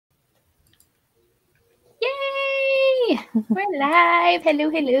We're live. Hello,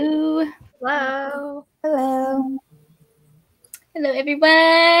 hello. Hello. Hello. Hello,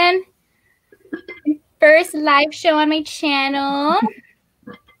 everyone. First live show on my channel.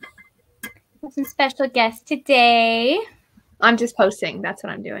 Some special guests today. I'm just posting. That's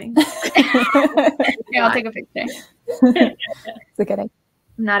what I'm doing. Here, I'll take a picture. It's a good idea.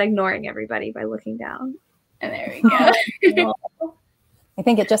 I'm not ignoring everybody by looking down. And there we go. I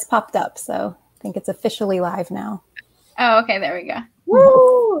think it just popped up, so I think it's officially live now. Oh, okay. There we go.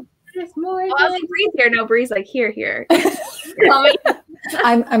 Woo! There's more. Oh, I was like, Bree's here. No, Bree's like here.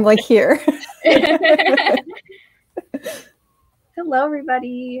 I'm like here. Hello,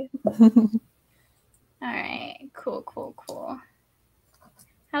 everybody. All right. Cool.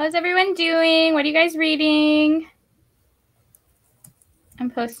 How is everyone doing? What are you guys reading?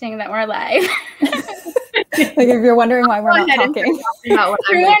 I'm posting that we're live. Like if you're wondering why we're not talking. You're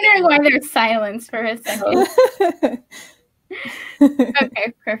wondering why there's silence for a second.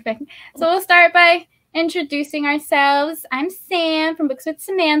 Okay, perfect. So we'll start by introducing ourselves. I'm Sam from Books with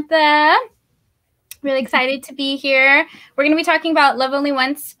Samantha. Really excited to be here. We're going to be talking about Love Only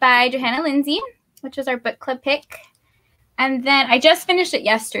Once by Johanna Lindsey, which is our book club pick. And then I just finished it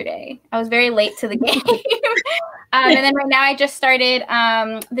yesterday. I was very late to the game. And then right now I just started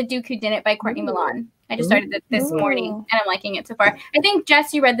The Duke Who Didn't by Courtney Milan. I just started it this morning, and I'm liking it so far. I think,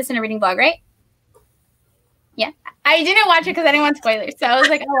 Jess, you read this in a reading vlog, right? Yeah. I didn't watch it because I didn't want spoilers. So I was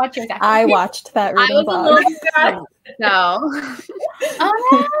like, I'll watch yours after. I watched that reading vlog. No. Oh,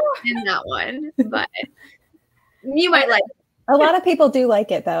 no. In that one. But you might like it. A lot of people do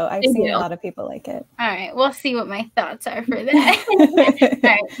like it, though. I've seen a lot of people like it. All right. We'll see what my thoughts are for that. All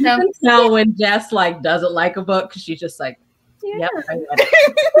right. So, you can tell when Jess like doesn't like a book because she's just like, yep, I read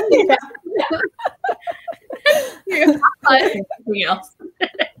it. Anything else.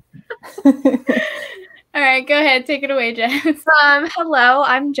 all right, go ahead. Take it away, Jess. Hello,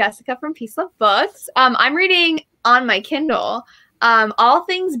 I'm Jessica from Peace Love Books. I'm reading on my Kindle All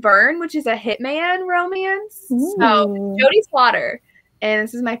Things Burn, which is a hitman romance. Ooh. So Jodie Slaughter, and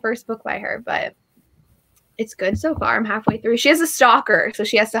this is my first book by her, but it's good so far. I'm halfway through. She has a stalker, so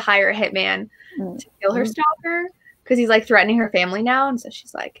she has to hire a hitman to kill her stalker because he's like threatening her family now, and so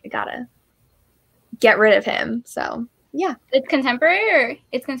she's like, I gotta get rid of him. So yeah, It's contemporary or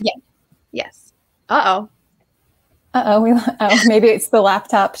it's contemporary? yes. Uh-oh. Maybe it's the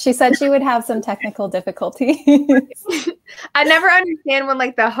laptop. She said she would have some technical difficulties. I never understand when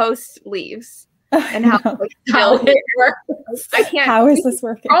like the host leaves and how like, How it works. I can't. How is this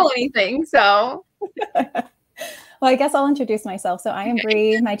working? Control anything. So Well, I guess I'll introduce myself. So I am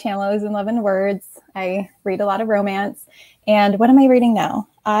Bree. My channel is 11 Words. I read a lot of romance. And what am I reading now?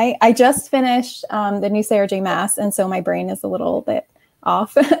 I just finished the new Sarah J. Maas, and so my brain is a little bit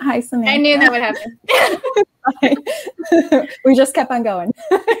off. Hi, Samantha. I knew that would happen. We just kept on going.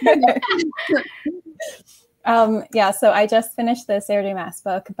 Yeah, so I just finished the Sarah J. Maas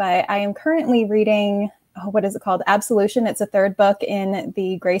book, but I am currently reading, what is it called? Absolution. It's a third book in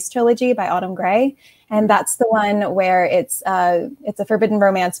the Grace trilogy by Autumn Gray. And that's the one where it's a forbidden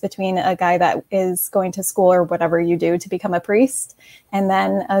romance between a guy that is going to school or whatever you do to become a priest, and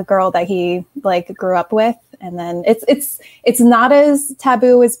then a girl that he like grew up with. And then it's not as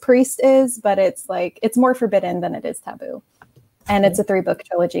taboo as Priest is, but it's like it's more forbidden than it is taboo. And it's a 3-book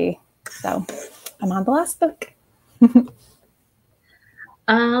trilogy. So I'm on the last book.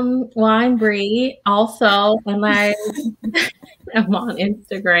 Well, I'm Bree also, and I'm on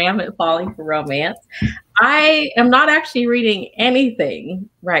Instagram at Falling for Romance. I am not actually reading anything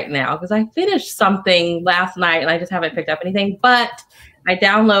right now because I finished something last night and I just haven't picked up anything, but I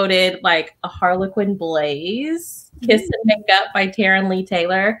downloaded like a Harlequin Blaze, Kiss and Make Up by Taryn Lee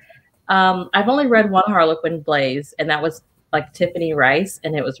Taylor. I've only read one Harlequin Blaze, and that was like Tiffany Rice,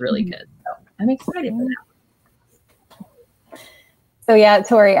 and it was really good. So I'm excited for that. So yeah,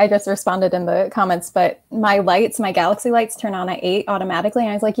 Tori, I just responded in the comments, but my galaxy lights turn on at 8 automatically.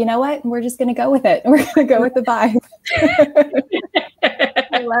 And I was like, you know what? We're just going to go with it. We're going to go with the vibe.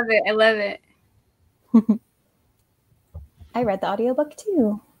 I love it. I read the audiobook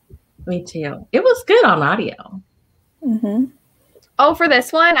too. Me too. It was good on audio. Mm-hmm. oh, for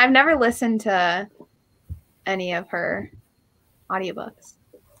this one, I've never listened to any of her audiobooks.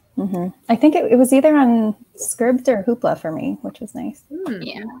 Mm-hmm. I think it was either on Scribd or Hoopla for me, which was nice.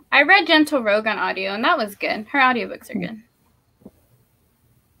 Yeah. I read Gentle Rogue on audio, and that was good. Her audiobooks are good.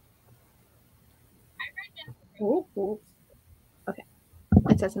 Ooh. Okay.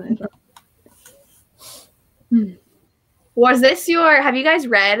 It says in have you guys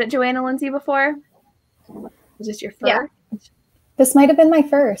read Johanna Lindsey before? Was this your first? Yeah. This might have been my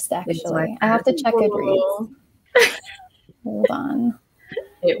first, actually. I have to check Goodreads. Hold on.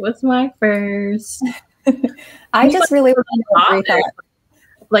 It was my first. I just really want to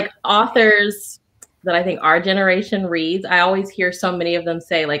like authors that I think our generation reads. I always hear so many of them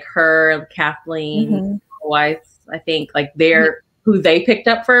say like her, Kathleen Weiss. I think like they're who they picked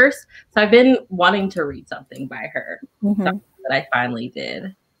up first. So I've been wanting to read something by her that I finally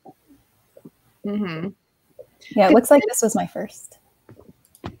did. Yeah, it looks like this was my first.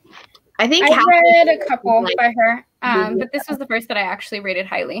 I think I read a couple by her, but this was the first that I actually rated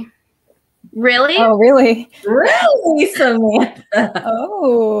highly. Really? Oh, really? Really, Samantha?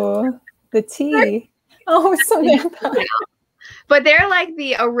 Oh, the tea. Oh, Samantha. But they're like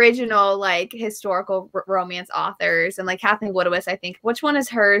the original like historical romance authors, and like Kathleen Woodowitz, I think. Which one is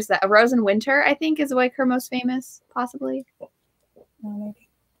hers? That A Rose in Winter, I think, is like her most famous, possibly. Oh, maybe.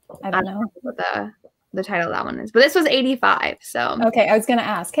 I don't know what the title of that one is. But this was 85, so. Okay, I was gonna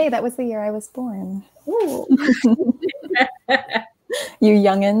ask. Hey, that was the year I was born. You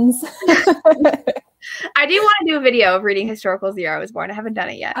youngins. I do want to do a video of reading historicals the year I was born. I haven't done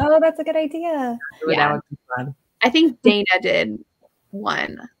it yet. Oh, that's a good idea. Yeah. That would be fun. I think Dana did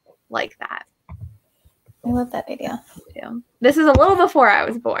one like that. I love that idea. This is a little before I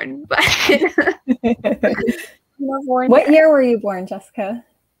was born, but what year were you born, Jessica?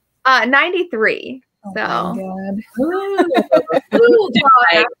 93. Oh so my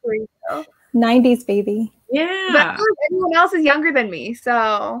God. 90s baby. Yeah. But everyone else is younger than me,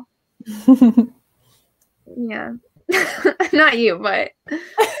 so yeah. Not you, but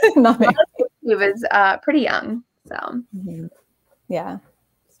not me. He was pretty young. So yeah,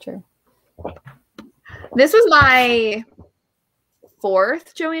 it's true. This was my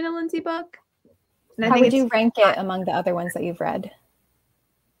 4th Johanna Lindsey book. And how would you rank it among the other ones that you've read?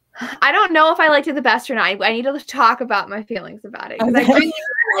 I don't know if I liked it the best or not. I need to talk about my feelings about it because I really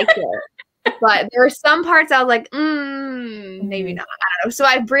liked it. But there were some parts I was like, maybe not. I don't know. So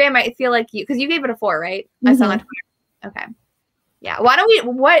Brie, I might feel like you, because you gave it a 4, right? I saw on Twitter. Okay. Yeah. Why don't we?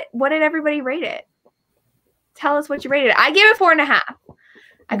 What did everybody rate it? Tell us what you rated it. I gave it 4.5.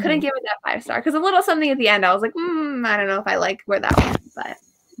 I couldn't give it that 5-star because a little something at the end. I was like, I don't know if I like where that went, but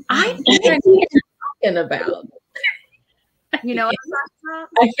I think I know what you're talking about. You know what I'm talking about?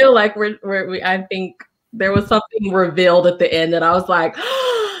 I feel like I think there was something revealed at the end that I was like,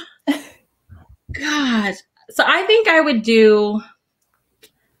 gosh. So I think I would do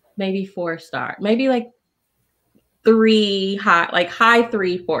maybe 4-star, maybe like 3 high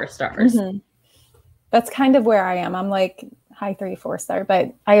 3, 4 stars. That's kind of where I am. I'm like high 3, 4-star,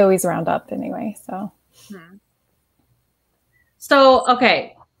 but I always round up anyway. So,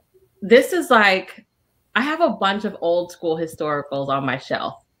 okay, this is like, I have a bunch of old school historicals on my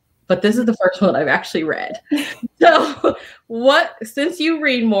shelf, but this is the first one I've actually read. So since you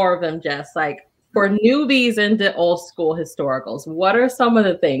read more of them, Jess, like for newbies into old school historicals, what are some of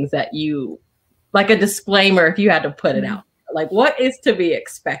the things that you, like a disclaimer if you had to put it out, like what is to be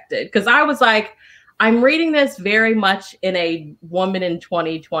expected? Because I was like, I'm reading this very much in a woman in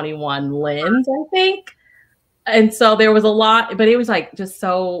 2021 lens, I think. And so there was a lot, but it was like just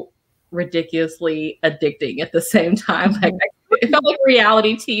so ridiculously addicting at the same time. Like it felt like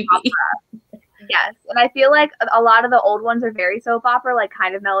reality TV. Yes. And I feel like a lot of the old ones are very soap opera, like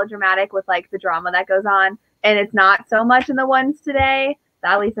kind of melodramatic with like the drama that goes on. And it's not so much in the ones today,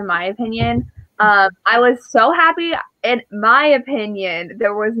 at least in my opinion. I was so happy. In my opinion,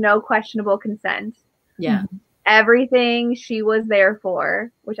 there was no questionable consent. Yeah. Everything she was there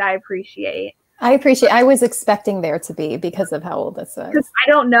for, which I appreciate. I was expecting there to be because of how old this is. Because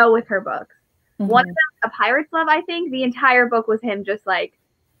I don't know with her books. One of them, A Pirate's Love, I think, the entire book was him just like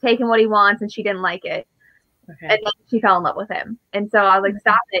taking what he wants and she didn't like it. Okay. And then she fell in love with him. And so I was like,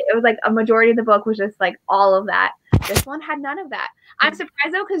 stop it. It was like a majority of the book was just like all of that. This one had none of that. I'm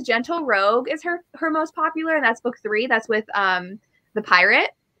surprised though, because Gentle Rogue is her most popular, and that's book 3. That's with the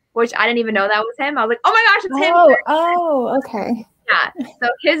pirate, which I didn't even know that was him. I was like, oh my gosh, it's him. Oh, okay. Yeah. So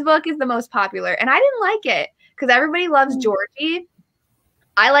his book is the most popular. And I didn't like it because everybody loves Georgie.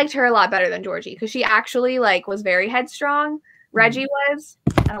 I liked her a lot better than Georgie because she actually like was very headstrong. Reggie was.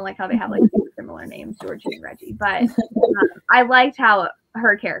 I don't like how they have like similar names, Georgie and Reggie, but I liked how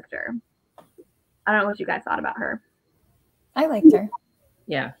her character. I don't know what you guys thought about her. I liked her.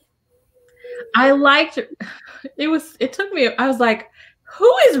 Yeah. I liked her. It took me, I was like,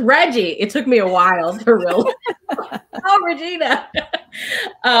 who is Reggie? It took me a while to realize. Oh, Regina.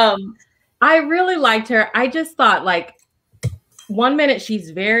 I really liked her. I just thought like one minute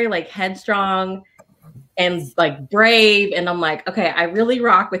she's very like headstrong and like brave. And I'm like, okay, I really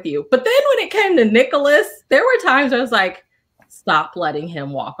rock with you. But then when it came to Nicholas, there were times I was like, stop letting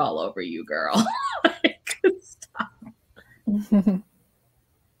him walk all over you, girl. Stop.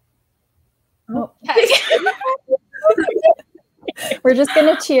 Oh. We're just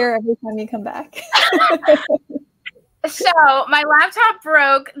going to cheer every time you come back. So my laptop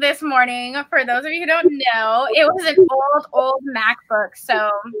broke this morning. For those of you who don't know, it was an old MacBook. So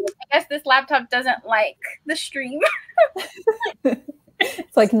I guess this laptop doesn't like the stream.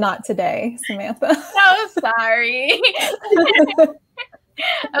 It's like, not today, Samantha. So sorry.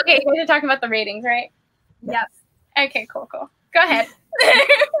 Okay, you guys are talking about the ratings, right? Yes. Okay, cool. Go ahead.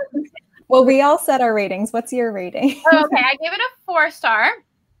 Well, we all set our ratings. What's your rating? Okay, I gave it a 4-star.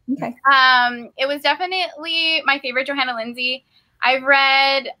 Okay. It was definitely my favorite Johanna Lindsey. I've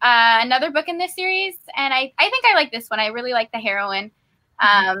read another book in this series, and I think I like this one. I really like the heroine.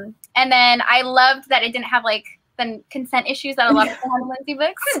 And then I loved that it didn't have like the consent issues that a lot of Johanna Lindsey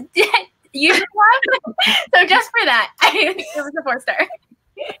books usually have. So just for that, it was a 4-star.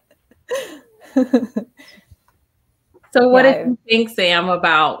 So what did you think, Sam,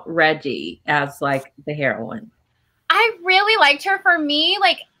 about Reggie as like the heroine? I really liked her. For me,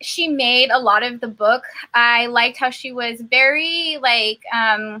 like, she made a lot of the book. I liked how she was very, like,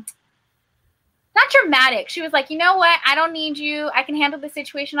 not dramatic. She was like, you know what? I don't need you. I can handle the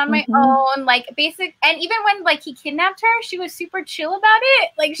situation on my own. Like, basic. And even when, like, he kidnapped her, she was super chill about it.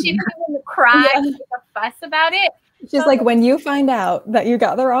 Like, she didn't even cry, make a fuss about it. She's like, when you find out that you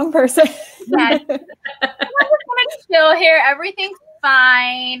got the wrong person. Yes. I'm just gonna chill here. Everything's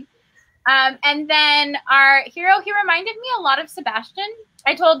fine. And then our hero, he reminded me a lot of Sebastian.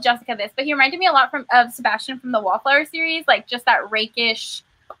 I told Jessica this, but he reminded me a lot of Sebastian from the Wallflower series, like just that rakish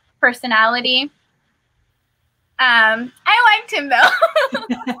personality. I liked him though.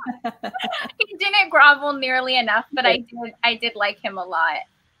 He didn't grovel nearly enough, but I did like him a lot.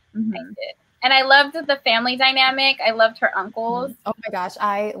 I did. And I loved the family dynamic. I loved her uncles. Oh my gosh,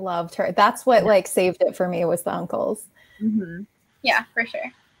 I loved her. That's what like saved it for me, was the uncles. Yeah, for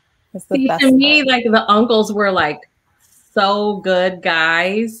sure. See, to me, like the uncles were like so good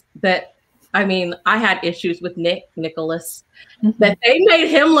guys that, I mean, I had issues with Nicholas, that they made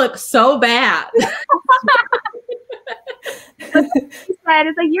him look so bad. He said,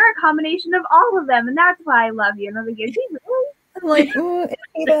 it's like, you're a combination of all of them, and that's why I love you. And I was like, is he really? I'm like, is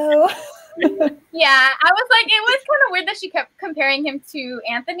he though? Yeah, I was like, it was kind of weird that she kept comparing him to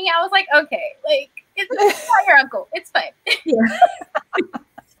Anthony. I was like, okay, like, it's not your uncle. It's fine.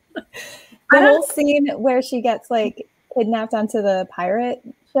 The whole scene where she gets like kidnapped onto the pirate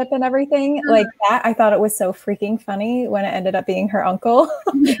ship and everything, like that, I thought it was so freaking funny when it ended up being her uncle.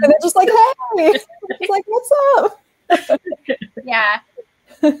 And they're just like, hey, it's like, what's up? Yeah.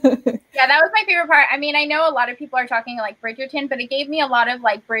 Yeah, that was my favorite part. I mean, I know a lot of people are talking like Bridgerton, but it gave me a lot of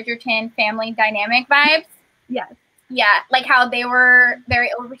like Bridgerton family dynamic vibes. Yes. Yeah, like how they were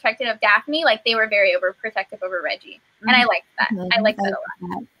very overprotective of Daphne, like they were very overprotective over Reggie. And I liked that. I liked that a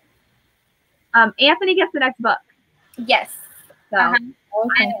lot. Anthony gets the next book. Yes. So I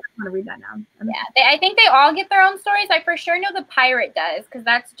want to read that now. Yeah, I think they all get their own stories. I for sure know the pirate does, because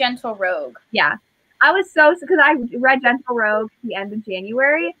that's Gentle Rogue. Yeah. I was so, because I read Gentle Rogue at the end of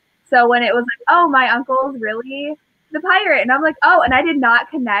January. So when it was like, oh, my uncle's really the pirate. And I'm like, oh, and I did not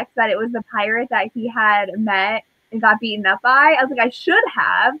connect that it was the pirate that he had met and got beaten up by. I was like, I should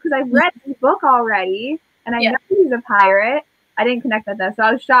have, because I've read this book already. And I know he's a pirate. I didn't connect that though. So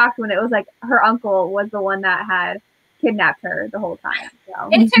I was shocked when it was like her uncle was the one that had kidnapped her the whole time. So.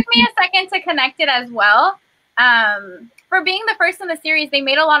 It took me a second to connect it as well. For being the first in the series, they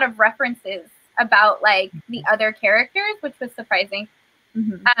made a lot of references about like the other characters, which was surprising.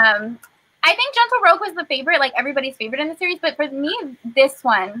 I think Gentle Rogue was the favorite, like everybody's favorite in the series, but for me, this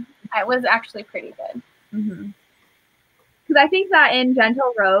one, I was actually pretty good. Because I think that in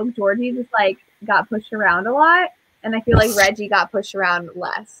Gentle Rogue, Georgie just like got pushed around a lot, and I feel like Reggie got pushed around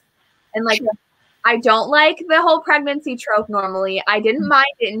less. And like, I don't like the whole pregnancy trope normally. I didn't mind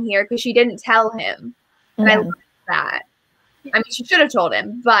it in here because she didn't tell him, and I liked that. I mean, she should have told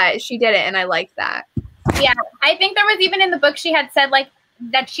him, but she didn't, and I liked that. Yeah, I think there was even in the book she had said like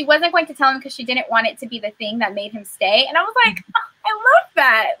that she wasn't going to tell him because she didn't want it to be the thing that made him stay. And I was like, oh, I love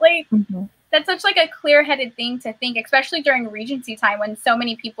that. Like, that's such like a clear-headed thing to think, especially during Regency time when so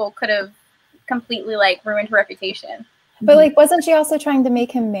many people could have completely like ruined her reputation. But like, wasn't she also trying to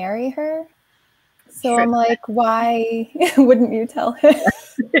make him marry her? So I'm like, why wouldn't you tell him? I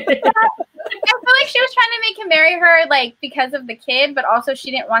feel like she was trying to make him marry her, like, because of the kid, but also she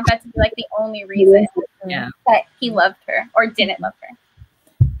didn't want that to be, like, the only reason that he loved her or didn't love her.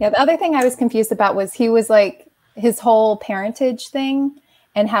 Yeah, the other thing I was confused about was he was, like, his whole parentage thing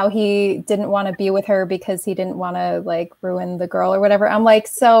and how he didn't want to be with her because he didn't want to, like, ruin the girl or whatever. I'm like,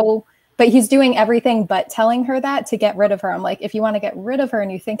 so But he's doing everything but telling her that to get rid of her. I'm like, if you want to get rid of her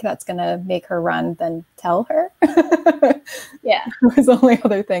and you think that's going to make her run, then tell her. Yeah. It was the only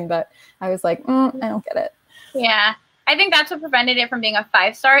other thing that I was like, I don't get it. Yeah. I think that's what prevented it from being a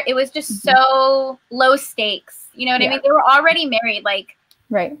 5-star. It was just so low stakes. You know what I mean? They were already married. Like,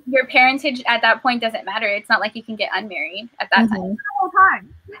 right. Your parentage at that point doesn't matter. It's not like you can get unmarried at that time. The whole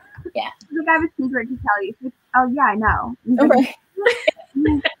time. Yeah. Like, I have a secret to tell you. Like, oh, yeah, I know. Right.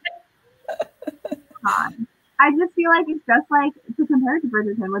 I just feel like it's just like to compare it to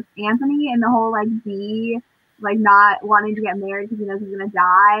Bridgerton with Anthony and the whole like B, like not wanting to get married because he knows he's gonna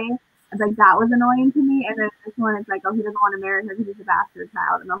die. Like that was annoying to me. And then this one, it's like, oh, he doesn't want to marry her because he's a bastard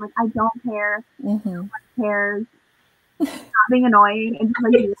child. And I'm like, I don't care. No one cares. Stop being annoying and just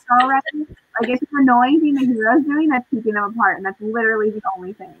like do it already. Like it's an annoying thing the hero's doing that's keeping them apart, and that's literally the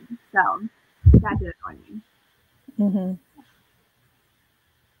only thing. So that did annoy me.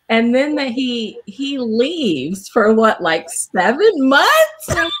 And then that he leaves for what, like 7 months?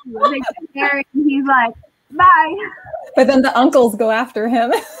 He's like, bye. But then the uncles go after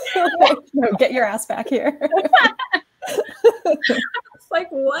him. Like, no, get your ass back here. It's like,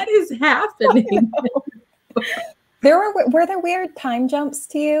 what is happening? Were there weird time jumps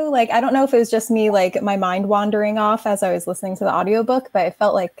to you? Like, I don't know if it was just me, like my mind wandering off as I was listening to the audiobook, but it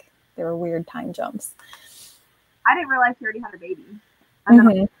felt like there were weird time jumps. I didn't realize she already had a baby. And then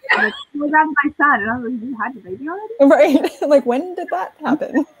I was like, that's my son. And I was like, you had the baby already? Right. Like, when did that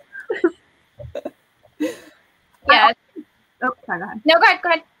happen? Yeah. Oh, sorry, go ahead. No, go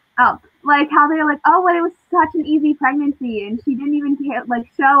ahead. Oh, like how they're like, oh, well, it was such an easy pregnancy, and she didn't even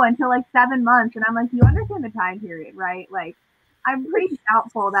show until like 7 months. And I'm like, you understand the time period, right? Like, I'm pretty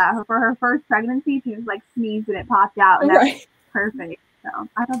doubtful that for her first pregnancy, she just like sneezed and it popped out, and that's perfect. So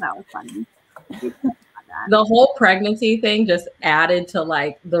I thought that was funny. The whole pregnancy thing just added to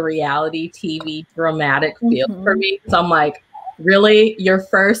like the reality TV dramatic feel for me. So I'm like, really, your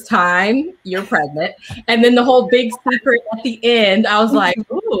first time you're pregnant, and then the whole big secret at the end, I was like,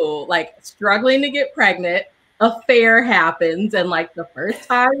 ooh, like struggling to get pregnant, affair happens, and like the first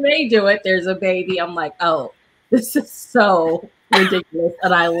time they do it, there's a baby. I'm like, oh, this is so ridiculous,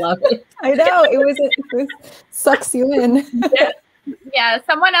 and I love it. I know, it sucks you in. Yeah,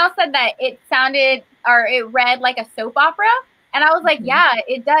 someone else said that it sounded or it read like a soap opera. And I was like, yeah,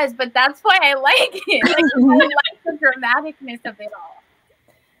 it does, but that's why I like it. Like, I like the dramaticness of it all.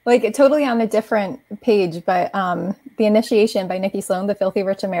 Like, totally on a different page, but The Initiation by Nikki Sloan, The Filthy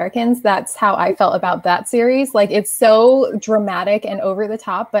Rich Americans, that's how I felt about that series. Like, it's so dramatic and over the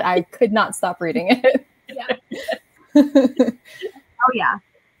top, but I could not stop reading it. Yeah. Oh, yeah.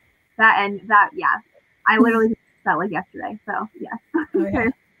 Yeah. I literally just felt like yesterday, so, yes. Oh, yeah.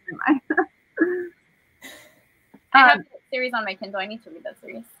 I have the series on my Kindle. I need to read that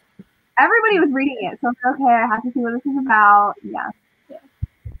series. Everybody was reading it, so it's okay. I have to see what this is about. Yeah.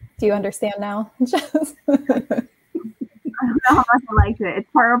 Do you understand now? I don't know how much I liked it.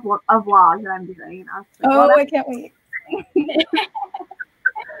 It's part of a vlog that I'm doing. I can't wait.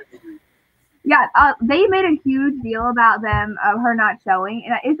 Yeah, they made a huge deal about her not showing.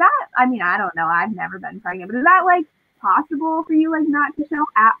 Is that? I mean, I don't know. I've never been pregnant, but is that like possible for you, like not to show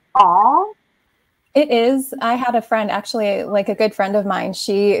at all? It is. I had a friend, actually, like a good friend of mine.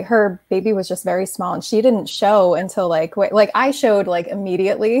 Her baby was just very small, and she didn't show until like I showed like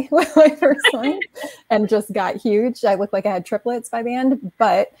immediately with my first son, and just got huge. I looked like I had triplets by the end.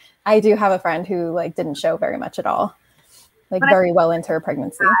 But I do have a friend who like didn't show very much at all, like very well into her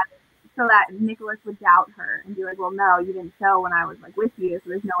pregnancy. So that Nicholas would doubt her and be like, "Well, no, you didn't show when I was like with you, so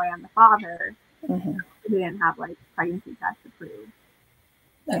there's no way I'm the father." Mm-hmm. They didn't have like pregnancy tests to prove.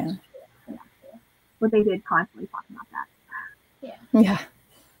 Yeah. But they did constantly talk about that. Yeah.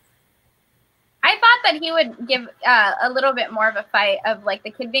 I thought that he would give a little bit more of a fight of like the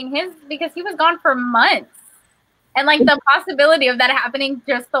kid being his, because he was gone for months, and like the possibility of that happening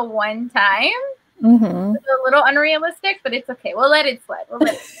just the one time is a little unrealistic. But it's okay. We'll let it slide. I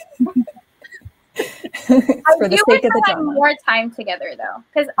do wish they had more time together though,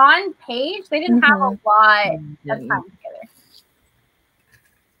 because on page they didn't have a lot of time together.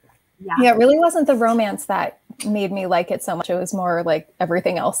 Yeah, it really wasn't the romance that made me like it so much. It was more like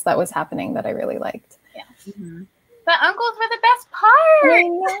everything else that was happening that I really liked. Yeah. The uncles were the best part. I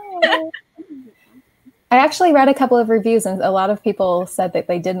know. I actually read a couple of reviews, and a lot of people said that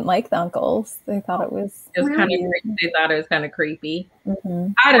they didn't like the uncles. They thought it was kind of. They thought it was kind of creepy.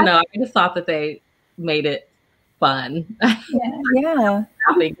 I don't know. I just thought that they made it fun. Yeah.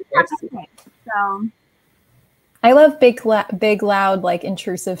 So. I love big, loud, like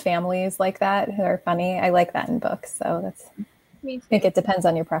intrusive families like that who are funny. I like that in books. So I think it depends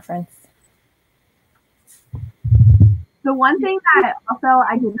on your preference. The one thing that also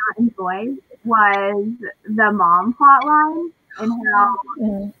I did not enjoy was the mom plotline and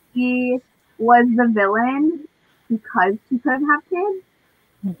how she was the villain because she couldn't have kids.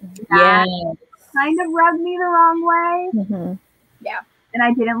 That kind of rubbed me the wrong way. Yeah. And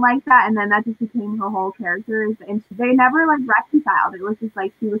I didn't like that, and then that just became her whole character. And they never like reconciled. It was just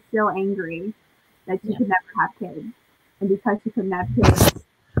like she was still angry that she could never have kids, and because she couldn't have kids,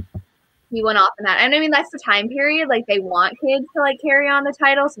 he went off in that. And I mean, that's the time period. Like, they want kids to like carry on the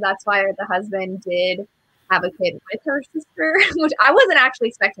title, so that's why the husband did have a kid with her sister, which I wasn't actually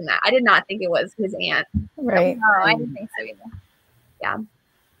expecting that. I did not think it was his aunt. Right. No, I didn't think so either. Yeah.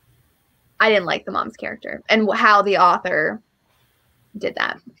 I didn't like the mom's character and how the author did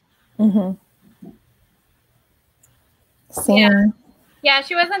that. Same. Yeah,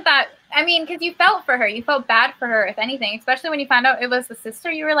 she wasn't that. I mean, because you felt for her. You felt bad for her, if anything, especially when you found out it was the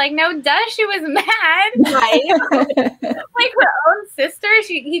sister. You were like, no, duh, she was mad. Right? Like her own sister.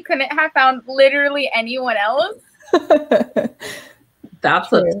 He couldn't have found literally anyone else.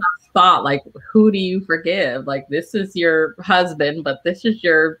 That's a tough spot. Like, who do you forgive? Like, this is your husband, but this is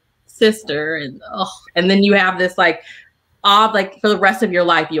your sister. And then you have this like, like for the rest of your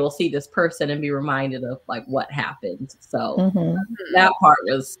life, you will see this person and be reminded of like what happened. So that part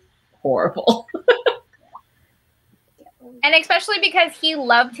was horrible. And especially because he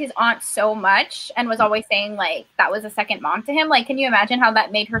loved his aunt so much and was always saying like that was a second mom to him. Like, can you imagine how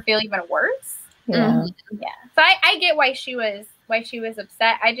that made her feel even worse? Yeah. Yeah. So I get why she was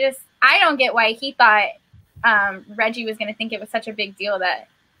upset. I don't get why he thought Reggie was going to think it was such a big deal that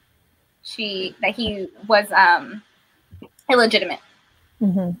he was illegitimate.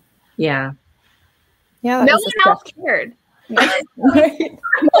 Yeah. No one else cared. Right.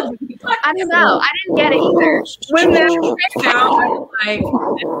 I don't know. I didn't get it either. When that came out, I was like,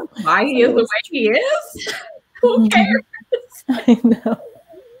 why he is the way he is? Who cares? I know.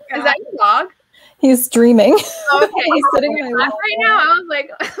 Is that your dog? He's dreaming. Okay. He's sitting in my lap right now. I was like,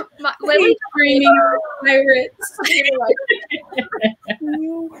 Lily's dreaming pirates.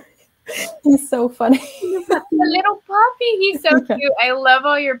 He's so funny. The little puppy. He's so cute. I love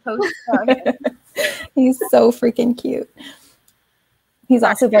all your posts on him. He's so freaking cute. He's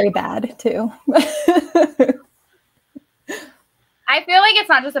also very bad too. I feel like it's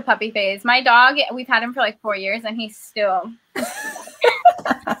not just a puppy phase. My dog, we've had him for like 4 years and he's still.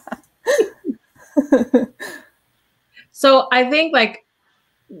 So I think like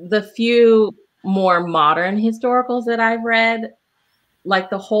the few more modern historicals that I've read,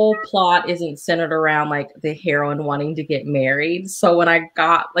 like the whole plot isn't centered around like the heroine wanting to get married. So when I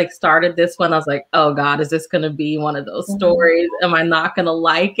started this one, I was like, oh God, is this going to be one of those stories? Am I not going to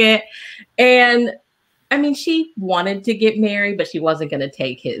like it? And I mean, she wanted to get married, but she wasn't going to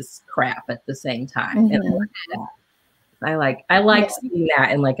take his crap at the same time. And I like seeing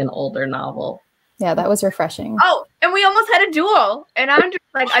that in like an older novel. Yeah, that was refreshing. Oh, and we almost had a duel. And I'm just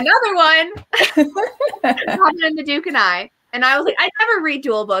like, another one. Happened in The Duke and I. And I was like, I never read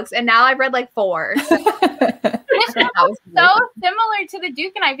duel books. And now I've read like 4. So, so similar to The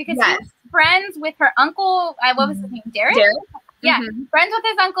Duke and I because he was friends with her uncle. What was his name? Derek? Yeah. Friends with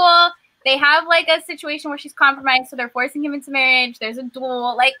his uncle. They have like a situation where she's compromised. So they're forcing him into marriage. There's a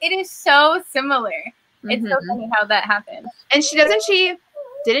duel. Like, it is so similar. It's so funny how that happened. And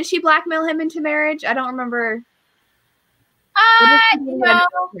didn't she blackmail him into marriage? I don't remember. No.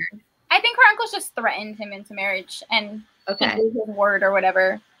 I think her uncles just threatened him into marriage and he gave his word or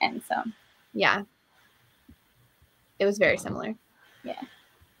whatever. And so. Yeah. It was very similar. Yeah.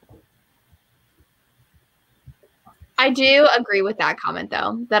 I do agree with that comment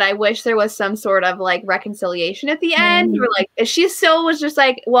though, that I wish there was some sort of like reconciliation at the end. Or like, if she still was just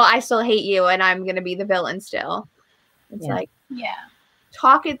like, well, I still hate you and I'm going to be the villain still. It's like,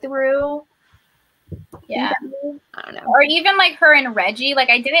 talk it through. Yeah. I don't know. Or even like her and Reggie. Like,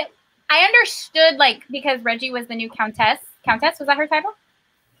 I understood like, because Reggie was the new countess. Countess, was that her title?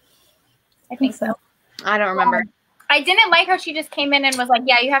 I think so. I don't remember. I didn't like how she just came in and was like,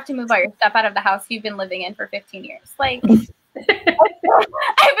 yeah, you have to move all your stuff out of the house you've been living in for 15 years. Like, I feel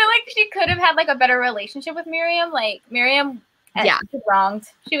like she could have had like a better relationship with Miriam. Like, Miriam was wronged.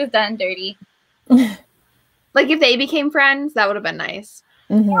 She was done dirty. Like, if they became friends, that would have been nice.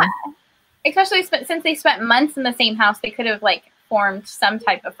 Yeah. Especially since they spent months in the same house, they could have like formed some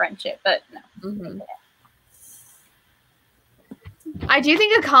type of friendship, but no. I do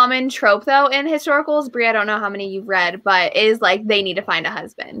think a common trope, though, in historicals, Brie, I don't know how many you've read, but is like they need to find a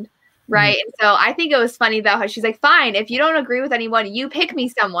husband, right? And so I think it was funny, though, how she's like, fine, if you don't agree with anyone, you pick me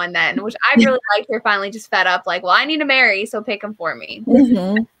someone then, which I really liked her finally just fed up, like, well, I need to marry, so pick him for me.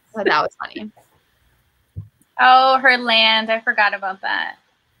 So that was funny. Oh, her land. I forgot about that.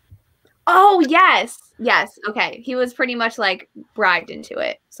 Oh, yes. Yes. Okay. He was pretty much like bribed into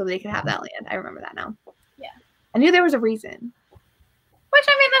it so they could have that land. I remember that now. Yeah. I knew there was a reason. Which,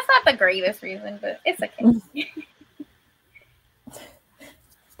 I mean, that's not the greatest reason, but it's okay.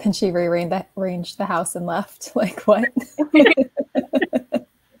 Then she rearranged the house and left. Like, what?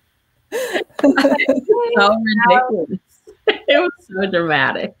 So ridiculous. It was so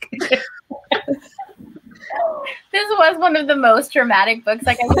dramatic. This was one of the most dramatic books.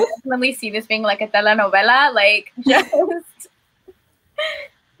 Like, I can definitely see this being like a telenovela. Like, just.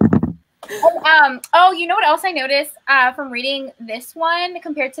 Oh, you know what else I noticed from reading this one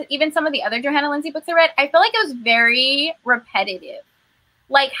compared to even some of the other Johanna Lindsey books I read? I feel like it was very repetitive.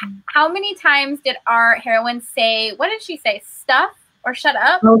 Like, how many times did our heroine say, what did she say? Stuff or shut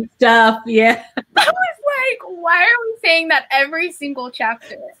up? Oh, stuff, yeah. I was like, why are we saying that every single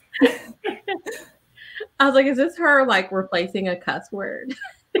chapter? I was like, is this her like replacing a cuss word?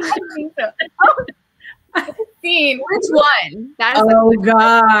 I think so. Oh, scene. Which one? That is oh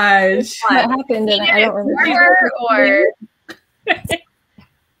gosh. What happened? And I don't remember. Or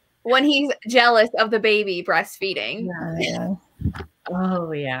when he's jealous of the baby breastfeeding. Yeah.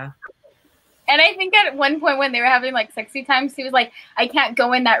 Oh yeah. And I think at one point when they were having like sexy times, he was like, I can't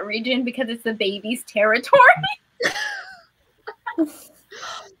go in that region because it's the baby's territory.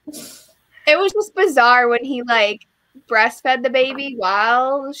 It was just bizarre when he like breastfed the baby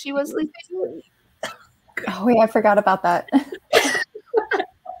while she was sleeping. Oh wait, I forgot about that.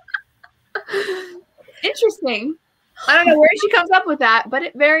 Interesting. I don't know where she comes up with that, but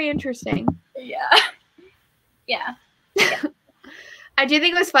it's very interesting. Yeah. Yeah. I do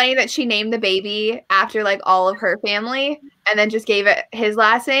think it was funny that she named the baby after like all of her family and then just gave it his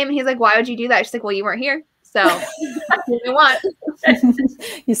last name. He's like, why would you do that? She's like, well, you weren't here. So that's what you want.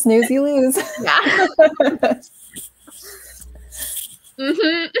 You snooze, you lose. Yeah. Good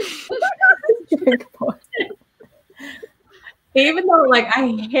point. Even though like I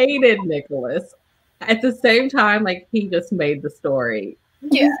hated Nicholas, at the same time, like he just made the story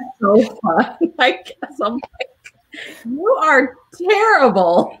so fun. Like I'm like, you are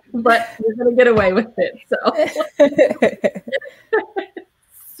terrible, but you're gonna get away with it. So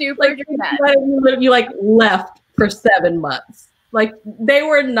Super like dramatic. you like left for 7 months. Like they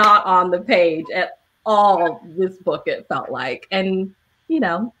were not on the page at all this book, it felt like. And you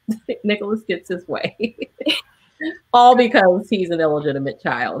know, Nicholas gets his way. All because he's an illegitimate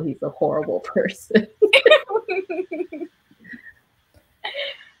child. He's a horrible person.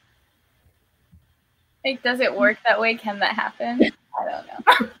 Like, does it work that way? Can that happen? I don't know.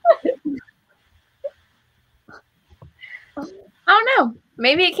 I don't know.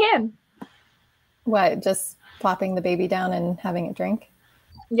 Maybe it can. What? Just plopping the baby down and having it drink?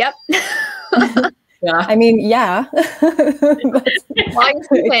 Yep. Yeah. I mean, yeah. Why do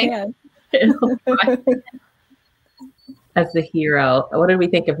you think? As the hero. What did we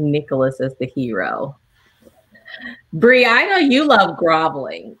think of Nicholas as the hero? Bree, I know you love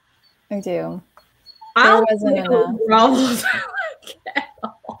groveling. I do. I wasn't enough. Grovels.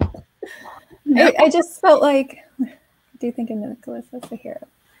 I just felt like, do you think of Nicholas as the hero?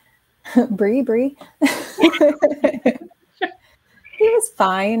 Bree. He was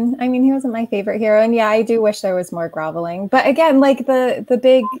fine. I mean, he wasn't my favorite hero. And yeah, I do wish there was more groveling. But again, like the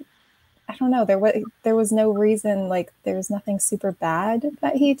big, I don't know, there was no reason, like there was nothing super bad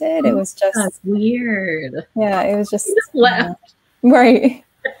that he did. It was just That's weird. Yeah, it was just left. Right.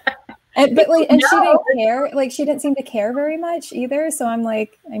 And she didn't care. Like she didn't seem to care very much either. So I'm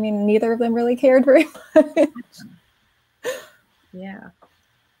like, I mean, neither of them really cared very much. Yeah.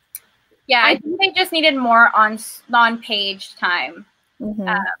 Yeah, I think they just needed more on-page time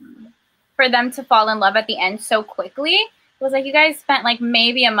for them to fall in love at the end so quickly. It was like you guys spent like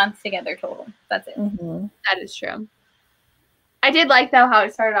maybe a month together total. That's it. That is true. I did like though how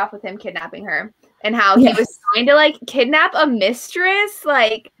it started off with him kidnapping her and how he was trying to like kidnap a mistress.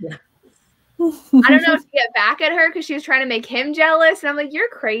 Like, I don't know, to get back at her because she was trying to make him jealous. And I'm like, you're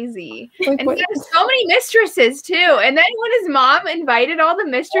crazy. Like, and he has so many mistresses too. And then when his mom invited all the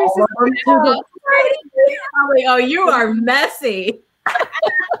mistresses to the party, I'm like, oh, you are messy.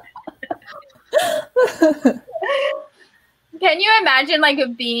 Can you imagine like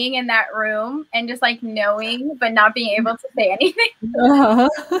being in that room and just like knowing but not being able to say anything?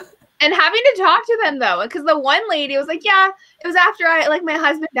 and having to talk to them though, because the one lady was like, yeah, it was after my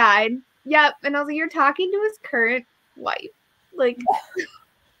husband died. Yep. And I was like, you're talking to his current wife. Like,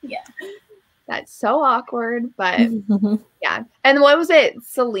 yeah. That's so awkward, but yeah. And what was it?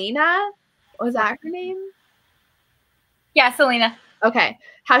 Selena? Was that her name? Yeah, Selena. Okay.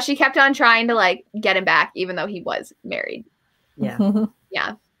 How she kept on trying to like get him back, even though he was married. Yeah.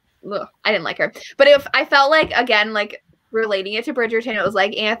 Yeah. Ugh, I didn't like her. But if I felt like, again, like relating it to Bridgerton, it was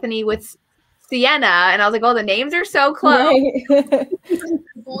like Anthony with Sienna. And I was like, oh, the names are so close. Right.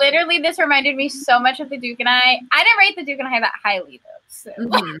 Literally, this reminded me so much of The Duke and I. I didn't rate The Duke and I that highly, though. So.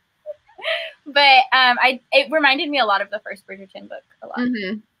 Mhm. But it reminded me a lot of the first Bridgerton book. A lot.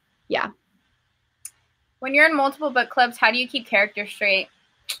 Mm-hmm. Yeah. When you're in multiple book clubs, how do you keep characters straight?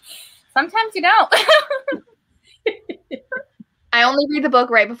 Sometimes you don't. I only read the book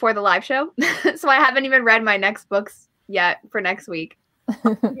right before the live show. So I haven't even read my next books yet for next week.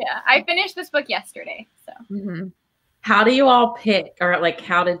 Yeah, I finished this book yesterday. So. Mm-hmm. How do you all pick, or like,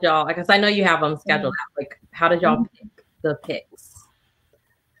 how did y'all? Because I know you have them scheduled out. Like, how did y'all pick the picks?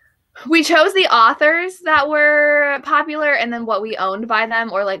 We chose the authors that were popular and then what we owned by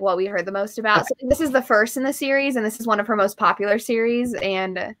them or like what we heard the most about. So this is the first in the series, and this is one of her most popular series.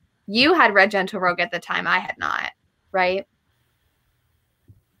 And you had read Gentle Rogue at the time. I had not, right?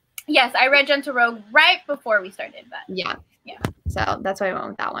 Yes, I read Gentle Rogue right before we started that. Yeah. Yeah. So that's why I went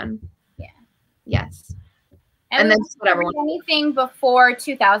with that one. Yeah. Yes. And then we just whatever didn't read anything before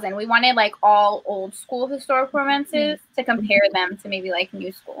 2000. We wanted like all old school historical romances to compare them to maybe like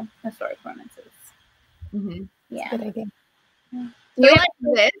new school historical romances. Mm-hmm. Yeah. Good idea. Do you like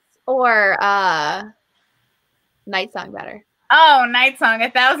this or Night Song better? Oh, Night Song,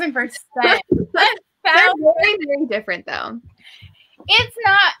 1,000%. They're very, very different though. It's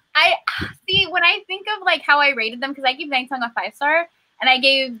not. I see when I think of like how I rated them, because I gave Night Song a 5-star and I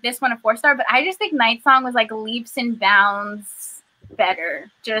gave this one a 4-star, but I just think Night Song was like leaps and bounds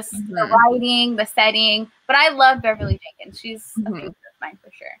better. Just the writing, the setting. But I love Beverly Jenkins. She's a favorite of mine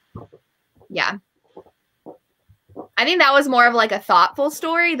for sure. Yeah. I think that was more of like a thoughtful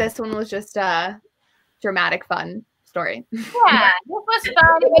story. This one was just a dramatic, fun story. Yeah, this was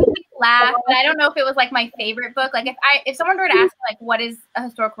fun. It made me laugh, but I don't know if it was like my favorite book. Like if someone were to ask me, like what is a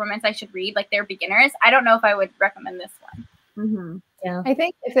historical romance I should read, like they're beginners, I don't know if I would recommend this one. Mm-hmm. Yeah. I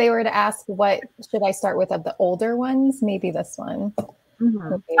think if they were to ask what should I start with of the older ones, maybe this one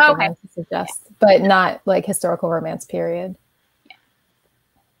would be a good one to suggest, but not like historical romance period.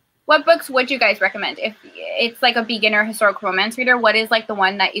 What books would you guys recommend if it's like a beginner historical romance reader? What is like the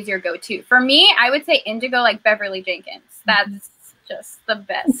one that is your go-to? For me, I would say Indigo, like Beverly Jenkins. That's just the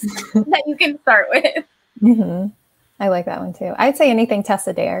best that you can start with. Mm-hmm. I like that one too. I'd say anything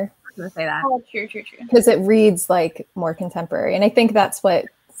Tessa Dare. I was gonna say that. Oh, true. Because it reads like more contemporary. And I think that's what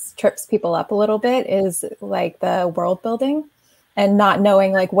trips people up a little bit is like the world building and not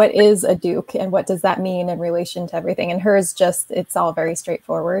knowing like what is a duke and what does that mean in relation to everything. And hers just, it's all very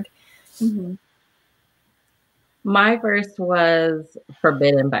straightforward. Mm-hmm. My first was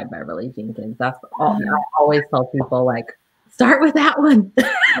Forbidden by Beverly Jenkins. That's all. I always tell people like, start with that one.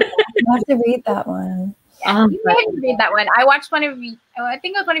 I have to read that one. You need to read that one. I watched I think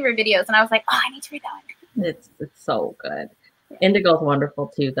it was one of your videos, and I was like, oh, I need to read that one. It's so good. Indigo's wonderful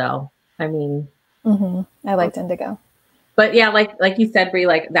too, though. I mean, I liked Indigo. But yeah, like you said, Brie,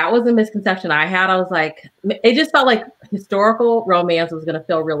 like that was a misconception I had. I was like, it just felt like historical romance was going to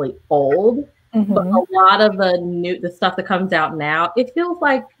feel really old. But a lot of the stuff that comes out now, it feels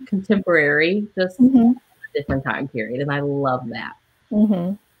like contemporary, just a different time period. And I love that.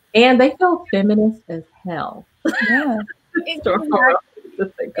 And they feel feminist as hell. Yeah.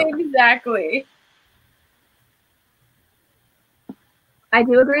 Exactly. I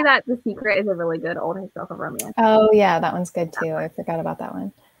do agree that The Secret is a really good old historical romance. Oh yeah, that one's good too. I forgot about that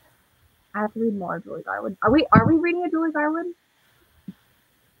one. I have to read more of Julie Garwood. Are we reading a Julie Garwood?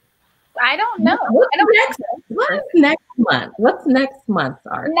 I don't know. What's next month? What's next month's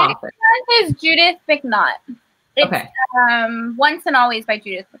art? Next month is Judith McNaught. It's, okay. Once and Always by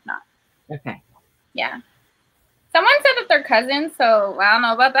Judith McNaught. Okay. Yeah. Someone said that they're cousins, so I don't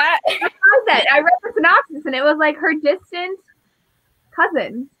know about that. I read the synopsis and it was like her distant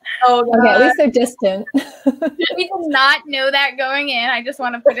cousin. Oh, okay. At least they're distant. We did not know that going in. I just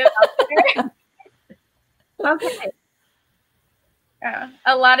want to put it out there. Okay.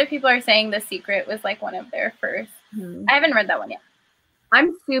 A lot of people are saying The Secret was like one of their first. I haven't read that one yet.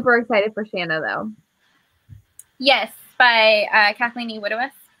 I'm super excited for Shanna though. Yes, by Kathleen E.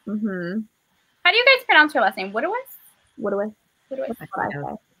 Widoweth. How do you guys pronounce her last name? Widoweth? Widoweth. Widoweth. That's what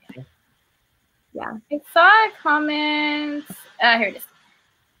I say. Yeah. I saw a comment. Here it is.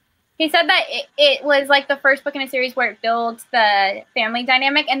 He said that it was like the first book in a series where it builds the family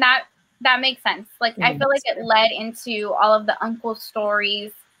dynamic, and that makes sense. Like I feel like it led into all of the uncle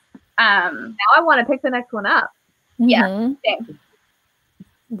stories. Now I want to pick the next one up. Yeah. Same.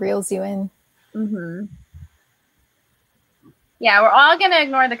 Reels you in. Yeah, we're all gonna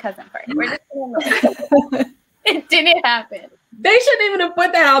ignore the cousin part. We're just gonna ignore it. It didn't happen. They shouldn't even have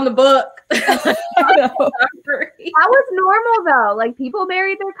put that on the book. I know. That was normal though. Like people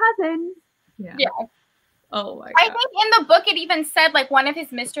married their cousins. Yeah. Oh my god. I think in the book it even said like one of his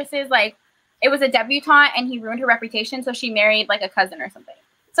mistresses, like it was a debutante and he ruined her reputation, so she married like a cousin or something.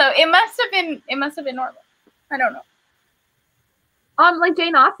 So it must have been normal. I don't know. Like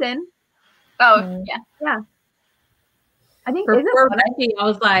Jane Austen. Oh yeah. Yeah. I think For is poor it Becky, I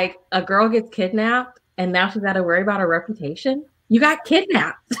was like, a girl gets kidnapped and now she's got to worry about her reputation. You got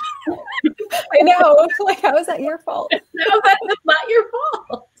kidnapped. I know. Like, how is that your fault? No, that's not your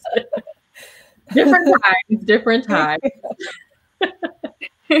fault. Different times.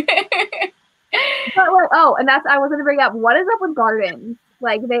 But like, oh, and that's I was gonna bring up. What is up with gardens?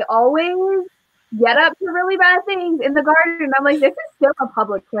 Like they always get up to really bad things in the garden. I'm like, this is still a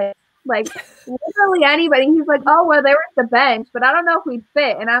public place. Like literally anybody. He's like, oh well, there was the bench, but I don't know if we'd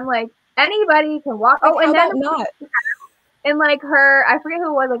fit. And I'm like, anybody can walk. Like, oh, and then not. And like her, I forget who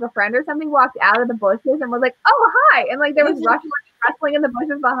it was, like a friend or something, walked out of the bushes and was like, "Oh hi!" And like there was wrestling in the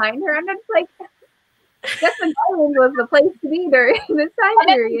bushes behind her, and it's like, guess the garden was the place to be during this time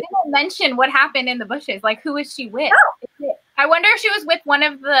period. Didn't mention what happened in the bushes. Like who was she with? Oh, I wonder if she was with one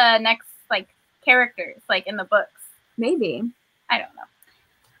of the next like characters, like in the books. maybe. I don't know.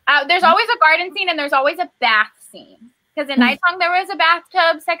 There's always a garden scene and there's always a bath scene. Because in Night Song there was a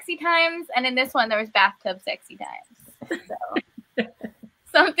bathtub sexy times, and in this one there was bathtub sexy times. So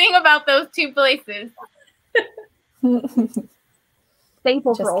something about those two places.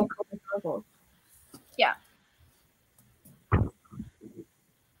 Staple Just for old novels. Yeah. So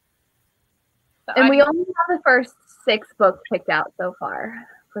And we only have the first 6 books picked out so far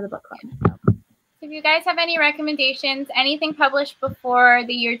for the book club. if you guys have any recommendations, anything published before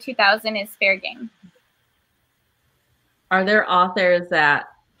the year 2000 is fair game. Are there authors that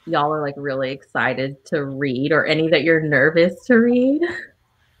y'all are like really excited to read, or any that you're nervous to read?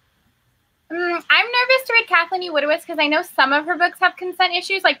 I'm nervous to read Kathleen E. Woodowitz because I know some of her books have consent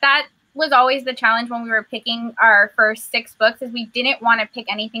issues. Like that was always the challenge when we were picking our first 6 books, is we didn't want to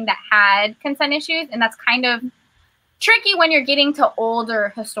pick anything that had consent issues, and that's kind of tricky when you're getting to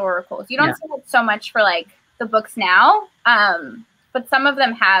older historicals. You don't see it so much for like the books now, but some of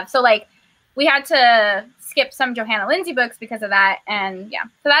them have. So like we had to skip some Johanna Lindsey books because of that, and yeah,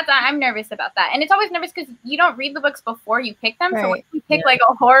 so that's I'm nervous about that. And it's always nervous because you don't read the books before you pick them. Right. So when you pick like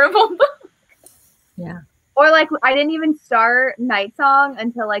a horrible book. Yeah. Or like I didn't even start Night Song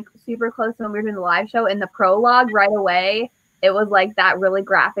until like super close when we were doing the live show. In the prologue right away, it was like that really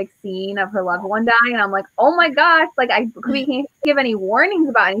graphic scene of her loved one dying, and I'm like, oh my gosh, like we can't give any warnings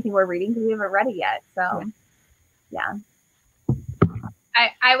about anything we're reading because we haven't read it yet. So yeah.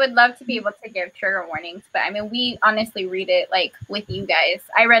 I would love to be able to give trigger warnings, but I mean, we honestly read it like with you guys.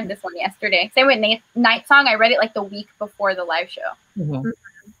 I read this one yesterday. Same with Night Song. I read it like the week before the live show. Mm-hmm.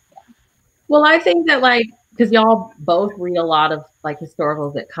 Well, I think that like, because y'all both read a lot of like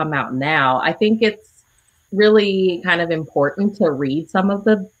historicals that come out now, I think it's really kind of important to read some of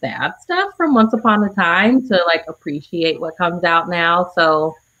the bad stuff from Once Upon a Time to like appreciate what comes out now.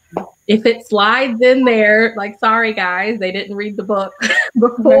 So if it slides in there, like, sorry guys, they didn't read the book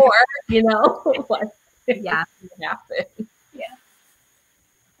before, you know, like, yeah, it happen. Yeah.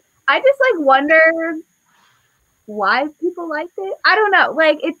 I just like wonder why people liked it. I don't know.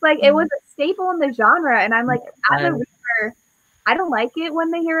 Like it's like it was a staple in the genre, and I'm like, as a reader, I don't like it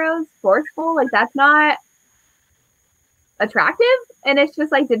when the hero's forceful. Like that's not attractive. And it's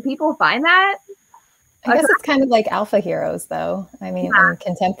just like, did people find that? I guess it's kind of like alpha heroes, though. I mean, in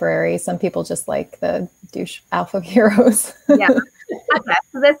contemporary, some people just like the douche alpha heroes. Yeah. Okay.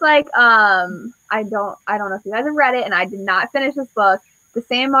 So this, like, I don't know if you guys have read it, and I did not finish this book. The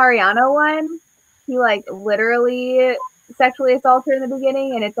San Mariano one, he like literally sexually assaults her in the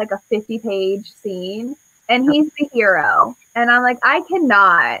beginning, and it's like a 50-page scene, and he's the hero, and I'm like, I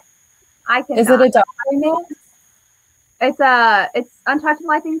cannot. Is it a documentary? It's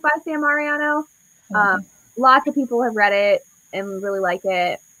Untouchable, I think, by San Mariano. Lots of people have read it and really like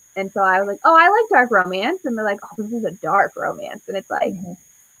it, and so I was like, oh, I like dark romance, and they're like, oh, this is a dark romance, and it's like, I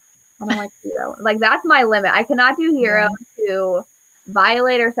don't like hero. Like that's my limit. I cannot do hero to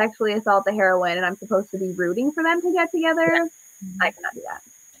violate or sexually assault the heroine, and I'm supposed to be rooting for them to get together. I cannot do that.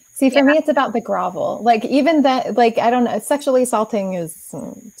 See, for me, it's about the grovel. Like even that, like, I don't know, sexually assaulting is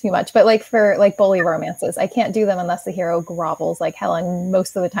too much, but like for like bully romances, I can't do them unless the hero grovels like hell, and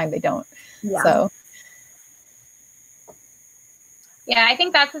most of the time they don't. Yeah. So. Yeah, I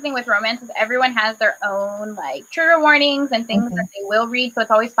think that's the thing with romance is everyone has their own like trigger warnings and things that they will read. So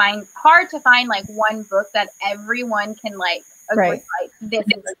it's always hard to find like one book that everyone can like agree, like, this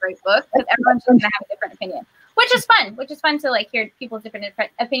is a great book, because everyone's just gonna have a different opinion, which is fun to like hear people's different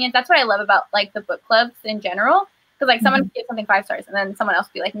opinions. That's what I love about like the book clubs in general, because like someone could give something 5 stars and then someone else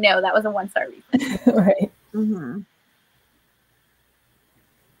would be like, no, that was a 1-star review. Right.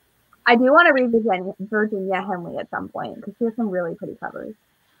 I do want to read Virginia Henley at some point because she has some really pretty covers.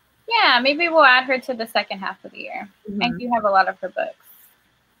 Yeah, maybe we'll add her to the second half of the year. I do have a lot of her books.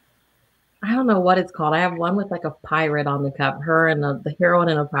 I don't know what it's called. I have one with like a pirate on the cover, her and the heroine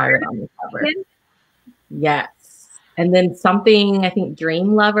and a pirate on the cover. Yes. And then something, I think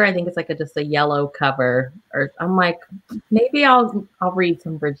Dream Lover, I think it's like just a yellow cover. Or I'm like, maybe I'll read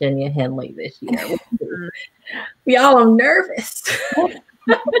some Virginia Henley this year. Y'all, I'm nervous.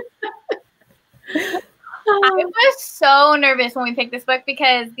 I was so nervous when we picked this book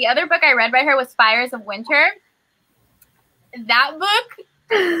because the other book I read by her was Fires of Winter. That book,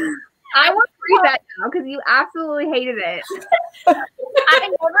 I want to read that now because you absolutely hated it. I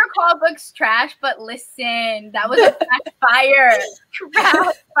never call books trash, but listen, that was a trash fire.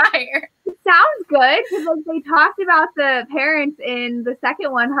 Trash fire. It sounds good because like they talked about the parents in the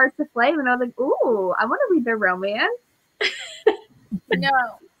second one, Hearts Aflame, and I was like, ooh, I want to read their romance.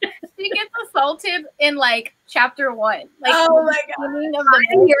 No. She gets assaulted in like chapter 1. Like, oh my god. Of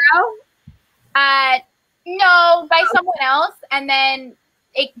the hero? No, by someone else, and then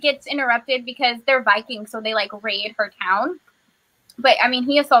it gets interrupted because they're Vikings, so they like raid her town. But I mean,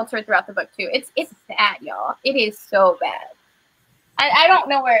 he assaults her throughout the book too. It's sad, y'all. It is so bad. I don't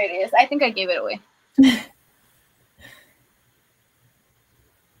know where it is. I think I gave it away.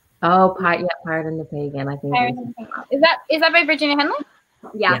 Oh, Pirate and the Pagan. I think is that by Virginia Henley?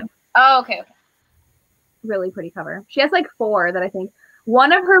 Yeah. Oh, okay. Really pretty cover. She has like 4 that I think.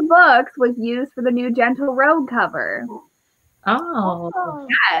 One of her books was used for the new Gentle Rogue cover. Oh.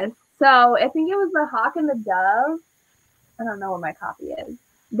 Yes. So I think it was the Hawk and the Dove. I don't know where my copy is.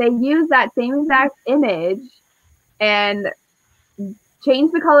 They used that same exact image and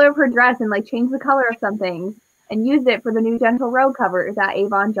changed the color of her dress and like changed the color of something and used it for the new Gentle Rogue cover that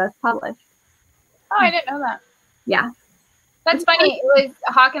Avon just published. Oh, I didn't know that. Yeah. That's funny. It was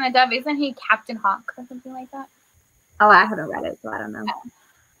Hawk and the Dove. Isn't he Captain Hawk or something like that? Oh, I haven't read it, so I don't know.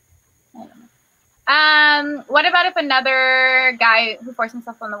 I don't know. What about if another guy who forced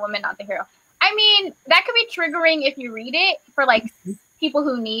himself on the woman, not the hero? I mean, that could be triggering if you read it for like people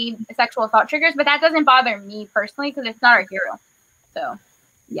who need sexual thought triggers, but that doesn't bother me personally because it's not our hero. So,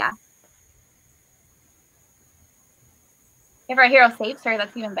 yeah. If our hero saves her,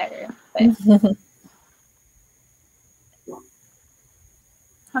 that's even better. But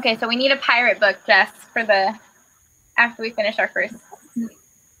okay, so we need a pirate book, Jess, for after we finish our first.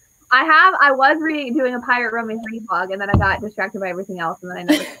 I was doing a pirate romance read blog, and then I got distracted by everything else, and then I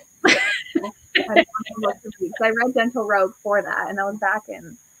never. I read Gentle Rogue for that, and I was back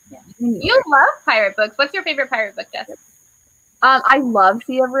in. Yeah. You love pirate books. What's your favorite pirate book, Jess? I love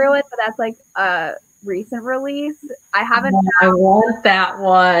Sea of Ruin, but that's like a recent release. I haven't. I want that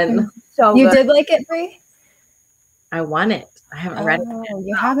one. So you did like it, Bree? I want it. I haven't read it.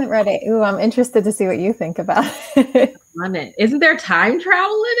 You haven't read it. Ooh, I'm interested to see what you think about it. I want it. Isn't there time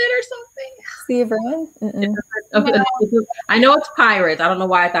travel in it or something? Sea of Ruin? No. I know it's pirates. I don't know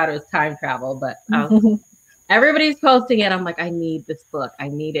why I thought it was time travel, but everybody's posting it. I'm like, I need this book. I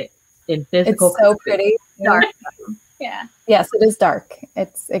need it in physical. It's so pretty. dark. Yeah. Yes, it is dark.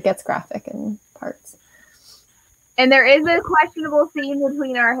 It gets graphic in parts. And there is a questionable scene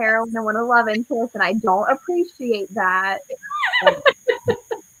between our heroine and one of the love interests, and I don't appreciate that.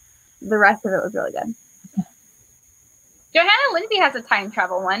 The rest of it was really good. Johanna Lindsey has a time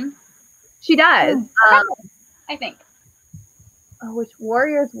travel one. She does. I think. Which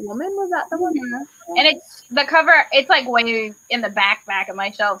Warrior's Woman, was that the one? Mm-hmm. And it's the cover. It's like way in the back of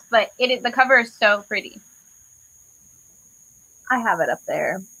my shelves, but the cover is so pretty. I have it up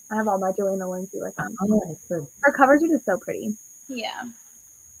there. I have all my Johanna Lindsey with them. Oh, her covers are just so pretty. Yeah.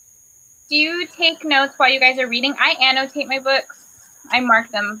 Do you take notes while you guys are reading? I annotate my books. I mark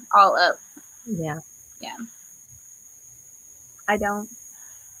them all up. Yeah. Yeah. I don't.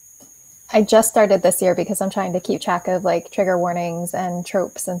 I just started this year because I'm trying to keep track of like trigger warnings and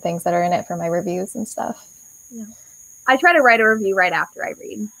tropes and things that are in it for my reviews and stuff. Yeah. I try to write a review right after I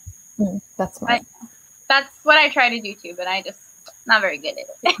read. That's smart. That's what I try to do too, but I just not very good at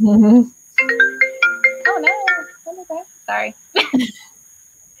it. Mm-hmm. Oh no! What is that? Sorry.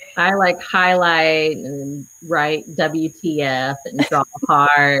 I like highlight and write WTF and draw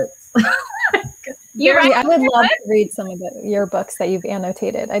hearts. I would love to read some of your books that you've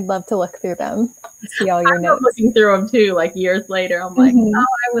annotated. I'd love to look through them, see all your notes. Looking through them too, like years later. I'm like, oh,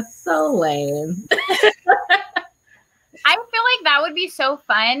 I was so lame. I feel like that would be so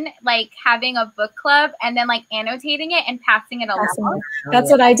fun, like having a book club and then like annotating it and passing it along. That's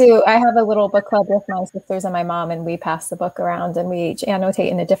what I do. I have a little book club with my sisters and my mom, and we pass the book around and we each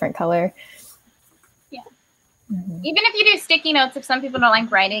annotate in a different color. Yeah. Even if you do sticky notes, if some people don't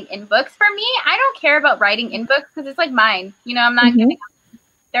like writing in books, for me, I don't care about writing in books because it's like mine. You know, I'm not giving up.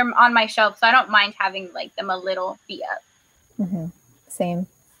 They're on my shelf, so I don't mind having like them a little be up. Same.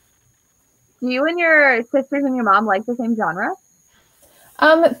 Do you and your sisters and your mom like the same genre?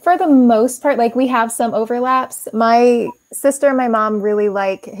 For the most part, like we have some overlaps. My sister and my mom really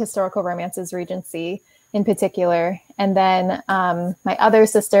like historical romances, Regency in particular. And then my other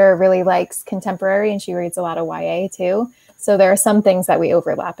sister really likes contemporary, and she reads a lot of YA too. So there are some things that we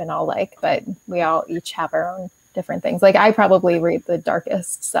overlap and all like, but we all each have our own different things. Like I probably read the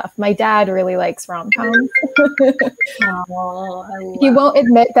darkest stuff. My dad really likes rom-coms. He won't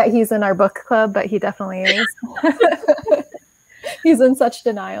admit that he's in our book club, but he definitely is. He's in such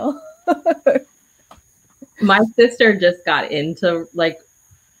denial. My sister just got into like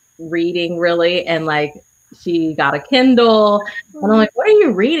reading really, and like she got a Kindle, and I'm like, what are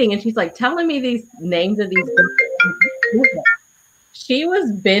you reading? And she's like telling me these names of these books. She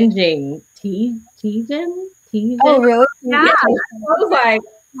was binging Tejan. Oh, really? Yeah. I was like,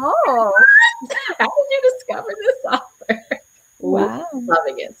 oh, how did you discover this author? Wow.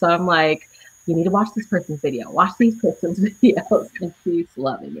 Loving it. So I'm like, you need to watch this person's video. Watch these person's videos. And she's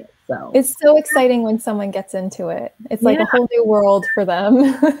loving it. So it's so exciting when someone gets into it. It's like a whole new world for them.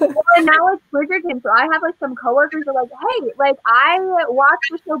 Well, and now it's Bridgerton. So I have like some coworkers that are like, hey, like I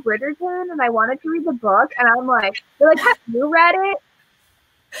watched the show Bridgerton and I wanted to read the book. And I'm like, they're like, have you read it?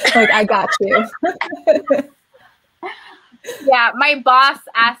 Like, I got you. Yeah, my boss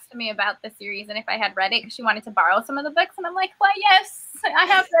asked me about the series and if I had read it because she wanted to borrow some of the books, and I'm like, well, yes, I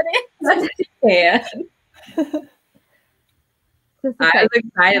have read it. Yeah. I was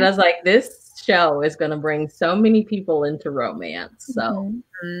excited. I was like, this show is going to bring so many people into romance. So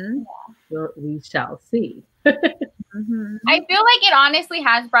we shall see. I feel like it honestly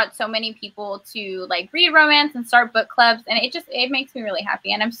has brought so many people to like read romance and start book clubs, and it makes me really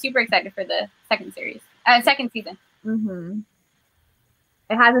happy, and I'm super excited for the second season.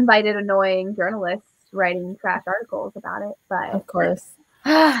 It has invited annoying journalists writing trash articles about it, but of course,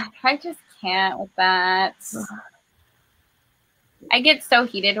 I just can't with that. I get so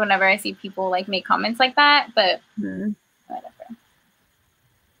heated whenever I see people like make comments like that, but whatever.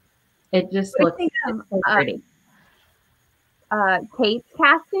 It just looks so pretty. Kate's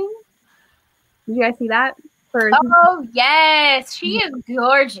casting. Did you guys see that? Oh yes, she is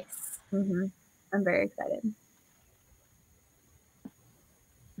gorgeous. I'm very excited.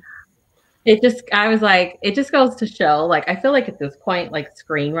 I was like, it just goes to show, like, I feel like at this point, like,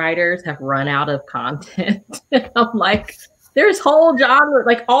 screenwriters have run out of content. I'm like, there's whole genre,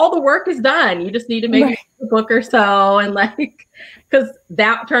 like, all the work is done. You just need to make a book or so. And, like, because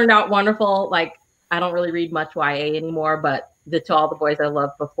that turned out wonderful. Like, I don't really read much YA anymore, but To All the Boys I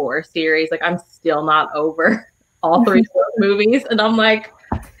Loved Before series, like, I'm still not over all three of those movies. And I'm like,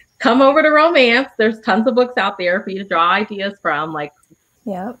 come over to romance. There's tons of books out there for you to draw ideas from. Like,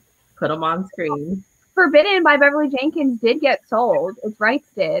 put them on screen. Forbidden by Beverly Jenkins did get sold. Its rights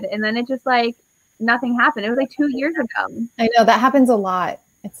did. And then it just like nothing happened. It was like 2 years ago. I know that happens a lot.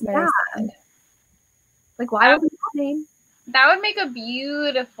 It's very sad. Like, why was it happening? That would make a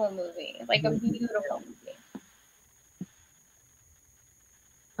beautiful movie. Like a beautiful movie.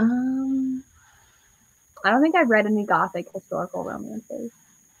 I don't think I've read any gothic historical romances.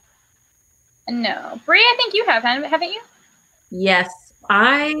 No. Brie, I think you have, haven't you? Yes.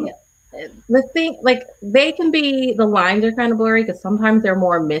 The thing, like, they can be, the lines are kind of blurry because sometimes they're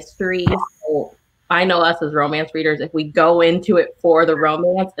more mysteries. So I know us as romance readers, if we go into it for the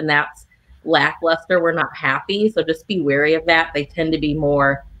romance and that's lackluster, we're not happy. So just be wary of that. They tend to be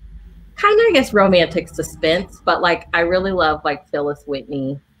more kind of, I guess, romantic suspense. But like, I really love like Phyllis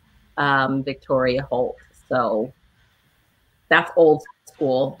Whitney, Victoria Holt. So that's old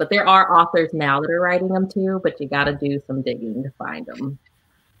school. But there are authors now that are writing them too, but you got to do some digging to find them.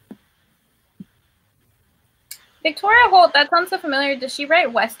 Victoria Holt, that sounds so familiar. Does she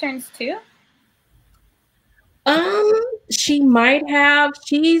write Westerns too? She might have.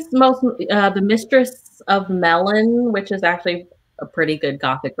 She's the Mistress of Melon, which is actually a pretty good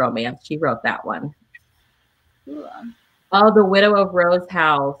gothic romance. She wrote that one. Ooh. Oh, The Widow of Rose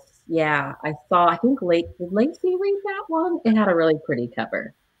House. Yeah, I saw. I think did Lacey read that one? It had a really pretty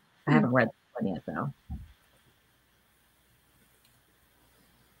cover. I haven't read that one yet, though.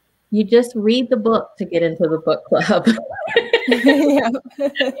 You just read the book to get into the book club.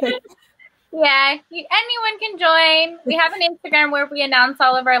 Yeah, anyone can join. We have an Instagram where we announce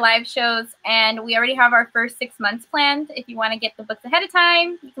all of our live shows, and we already have our first 6 months planned. If you want to get the books ahead of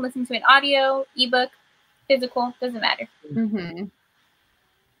time, you can listen to an audio, ebook, physical, doesn't matter. Mm-hmm.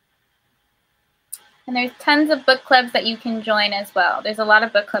 And there's tons of book clubs that you can join as well. There's a lot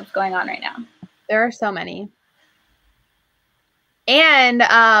of book clubs going on right now. There are so many. And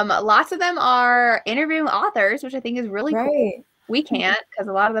lots of them are interviewing authors, which I think is really cool. We can't because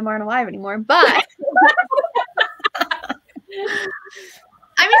a lot of them aren't alive anymore. But I mean,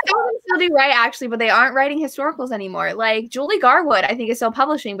 some of them still do write actually, but they aren't writing historicals anymore. Like Julie Garwood, I think, is still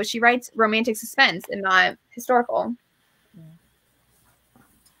publishing, but she writes romantic suspense and not historical.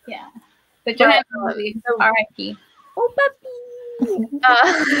 Yeah. But Johanna Lindsey, R.I.P. Oh, puppy.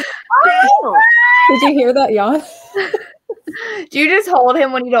 Did you hear that yawn? Do you just hold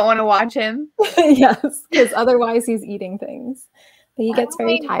him when you don't want to watch him? Yes, because otherwise he's eating things. But he gets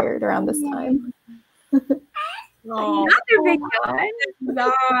very tired around this time. Another big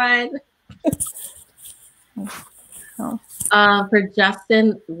yawn. For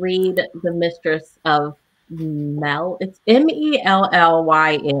Justin, read The Mistress of Mel. It's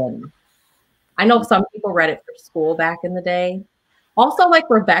Mellyn. I know some people read it for school back in the day. Also, like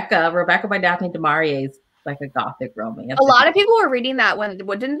Rebecca by Daphne du Maurier is like a gothic romance. A lot of people were reading that when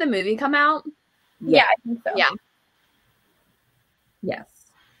didn't the movie come out? Yeah, I think so. Yeah. Yes.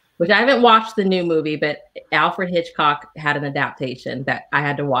 Which I haven't watched the new movie, but Alfred Hitchcock had an adaptation that I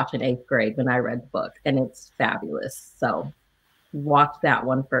had to watch in 8th grade when I read the book, and it's fabulous. So watch that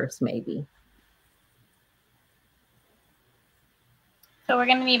one first, maybe. So we're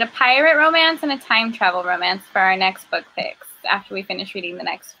going to need a pirate romance and a time travel romance for our next book picks after we finish reading the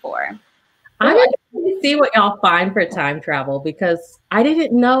next 4. I'm going to see what y'all find for time travel because I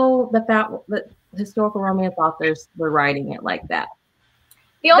didn't know that historical romance authors were writing it like that.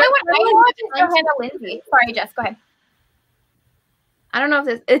 The only one I know is Johanna Lindsey. Sorry, Jess, go ahead. I don't know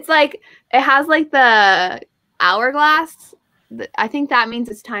if it's like, it has like the hourglass. I think that means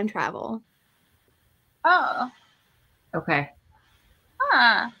it's time travel. Oh. Okay.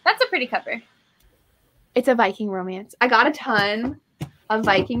 That's a pretty cover. It's a Viking romance. I got a ton of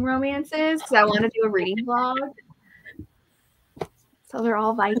Viking romances because I want to do a reading vlog. So they're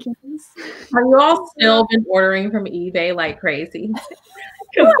all Vikings. Have you all still been ordering from eBay like crazy?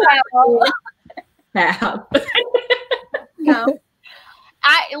 Have. No.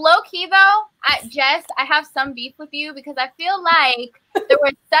 Low key though, Jess, I have some beef with you because I feel like there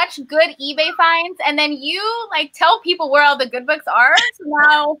were such good eBay finds, and then you like tell people where all the good books are. So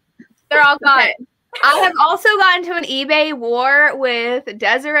now they're all gone. Okay. I have also gotten into an eBay war with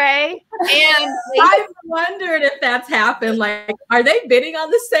Desiree, and I've wondered if that's happened. Like, are they bidding on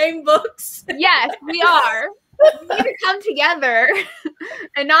the same books? Yes, we are. We need to come together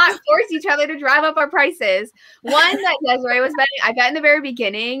and not force each other to drive up our prices. One that Desiree was betting, I bet in the very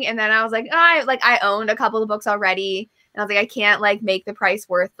beginning, and then I was like, I owned a couple of books already, and I was like, I can't like make the price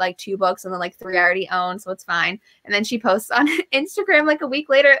worth like 2 books, and then like 3 I already own, so it's fine. And then she posts on Instagram like a week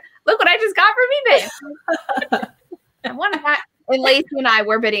later, look what I just got from eBay. I wanted that. And Lacey and I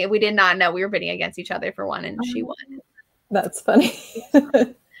were bidding. We did not know we were bidding against each other for one, and she won. That's funny.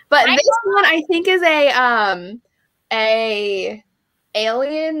 But this one I think is a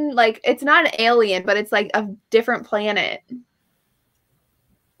alien, like it's not an alien, but it's like a different planet.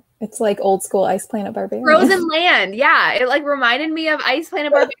 It's like old school Ice Planet Barbarians. Frozen Land, yeah. It like reminded me of Ice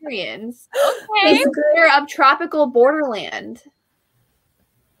Planet Barbarians. Okay. He's clear of tropical borderland.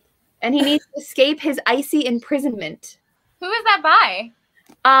 And he needs to escape his icy imprisonment. Who is that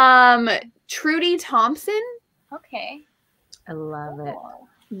by? Trudy Thompson. Okay. I love it.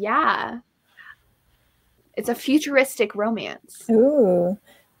 Yeah. It's a futuristic romance. Ooh.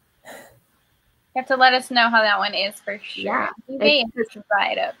 You have to let us know how that one is for sure. Yeah. eBay is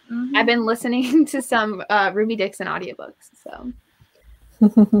right up. Mm-hmm. I've been listening to some Ruby Dixon audiobooks, so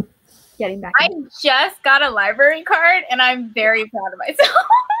getting back. I just got a library card, and I'm very proud of myself.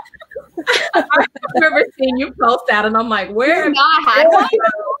 I remember seeing you post that, and I'm like, where? You've not had one?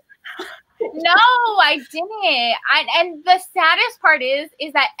 No, I didn't. And the saddest part is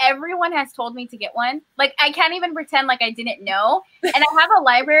that everyone has told me to get one. Like, I can't even pretend like I didn't know. And I have a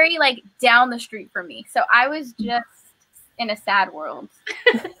library like down the street from me. So I was just in a sad world.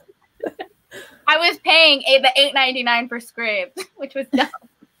 I was paying the $8.99 for Scribd, which was dumb.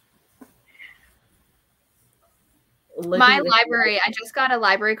 My library, I just got a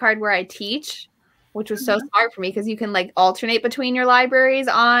library card where I teach, which was so smart for me because you can like alternate between your libraries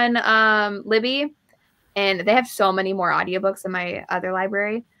on Libby, and they have so many more audiobooks than my other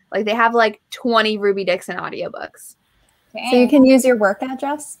library. Like they have like 20 Ruby Dixon audiobooks. So you can use your work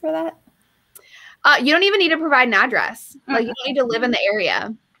address for that? You don't even need to provide an address. Like, you don't need to live in the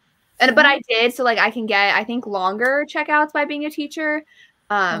area. But I did, so like I can get, I think, longer checkouts by being a teacher.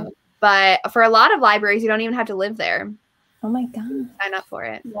 But for a lot of libraries, you don't even have to live there. Oh my God. Sign up for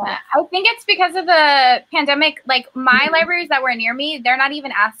it. Yeah, I think it's because of the pandemic. Like my libraries that were near me, they're not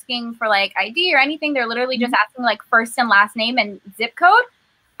even asking for like ID or anything. They're literally just asking like first and last name and zip code,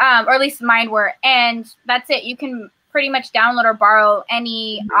 or at least mine were. And that's it. You can pretty much download or borrow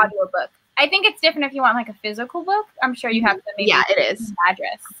any audiobook. I think it's different if you want like a physical book. I'm sure you have to maybe it is.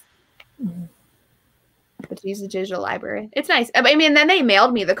 Address. But use the digital library. It's nice. I mean, then they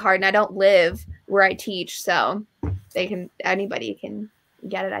mailed me the card, and I don't live where I teach, so anybody can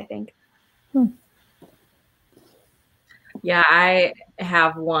get it, I think. Yeah, I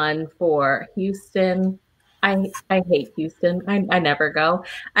have one for Houston. I hate Houston. I never go.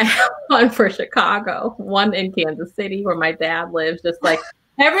 I have one for Chicago, one in Kansas City where my dad lives. Just like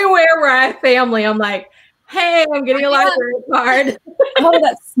everywhere where I have family, I'm like, hey, I'm getting a library card. Oh,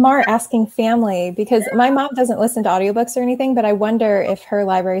 that's smart, asking family, because my mom doesn't listen to audiobooks or anything, but I wonder if her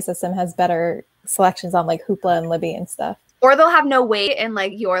library system has better selections on like Hoopla and Libby and stuff. Or they'll have no wait, and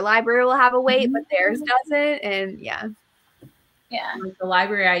like your library will have a wait, but theirs doesn't. And yeah. Like the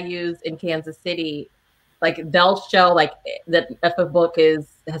library I use in Kansas City, like they'll show like that if a book has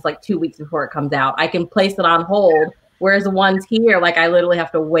like 2 weeks before it comes out, I can place it on hold. Whereas the ones here, like I literally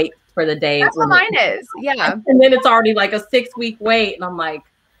have to wait for the day. That's what mine is. Yeah. And then it's already like a 6-week wait. And I'm like,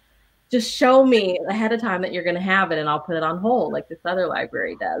 just show me ahead of time that you're going to have it, and I'll put it on hold like this other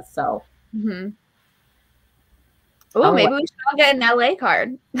library does. So. Oh, maybe we should all get an LA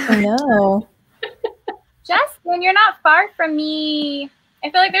card. I know. Justin, you're not far from me. I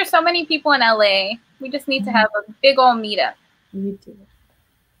feel like there's so many people in LA. We just need to have a big old meetup. You do.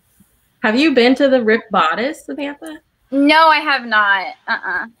 Have you been to the Rip Bodice, Samantha? No, I have not.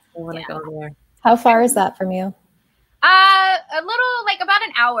 I want to go there. How far is that from you? A little, like about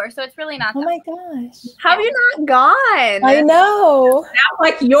an hour, so it's really not. Oh my gosh! How have you not gone? I know. Sounds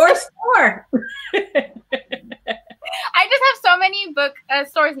like your store. I just have so many book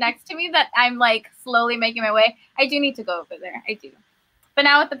stores next to me that I'm like slowly making my way. I do need to go over there. I do, but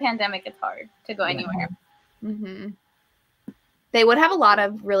now with the pandemic, it's hard to go anywhere. They would have a lot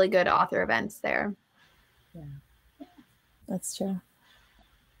of really good author events there. Yeah, that's true.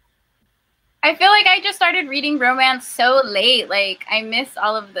 I feel like I just started reading romance so late. Like I missed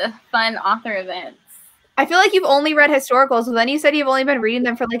all of the fun author events. I feel like you've only read historicals, but then you said you've only been reading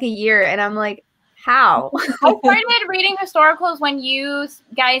them for like a year, and I'm like, how? I started reading historicals when you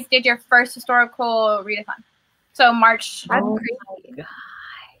guys did your first historical readathon. So March. That's crazy.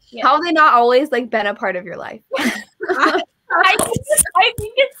 Yeah. How have they not always like been a part of your life? I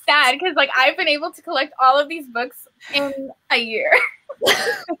think it's sad because like I've been able to collect all of these books in a year.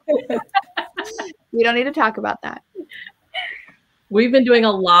 We don't need to talk about that. We've been doing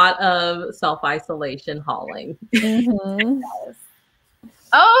a lot of self-isolation hauling.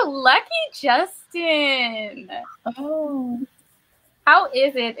 Oh, lucky Justin. Oh. How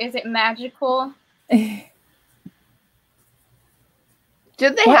is it? Is it magical? Did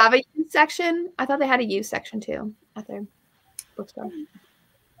they have a youth section? I thought they had a youth section too at their bookstore.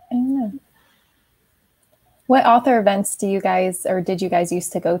 I don't know. What author events do you guys, or did you guys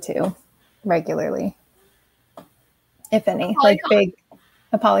used to go to regularly? If any, like big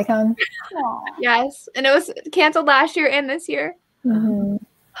Apolycon? Yes, and it was canceled last year and this year.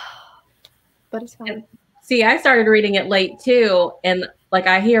 But it's fine. See, I started reading it late too, and like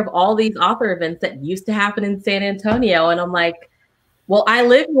I hear of all these author events that used to happen in San Antonio, and I'm like, well, I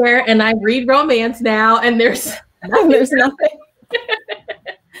live here and I read romance now, and there's nothing.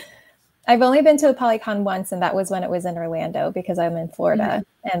 I've only been to Apolycon once, and that was when it was in Orlando because I'm in Florida,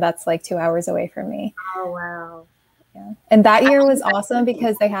 and that's like 2 hours away from me. Oh, wow. Yeah. And that year was awesome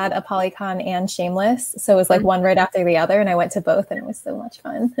because they had Apolycon and Shameless. So it was like one right after the other, and I went to both, and it was so much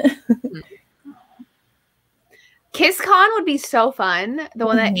fun. KissCon would be so fun. The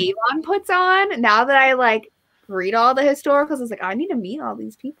one that Avon puts on. Now that I like read all the historicals, I was like, I need to meet all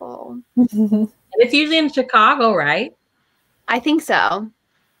these people. And it's usually in Chicago, right? I think so.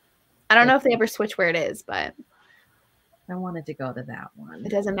 I don't know if they ever switch where it is, but I wanted to go to that one. It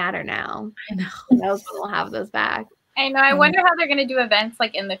doesn't matter now. I know. Those will have those back. I know. I wonder how they're going to do events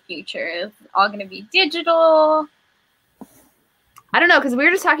like in the future. Is it all going to be digital? I don't know, because we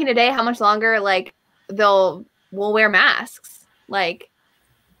were just talking today how much longer like we'll wear masks like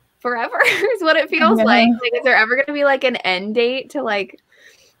forever is what it feels like. Like, is there ever going to be like an end date to like?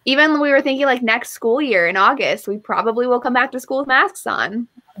 Even we were thinking like next school year in August, we probably will come back to school with masks on.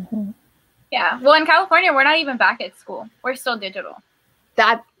 Yeah. Well, in California, we're not even back at school. We're still digital.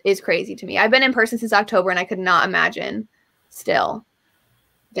 That is crazy to me. I've been in person since October, and I could not imagine still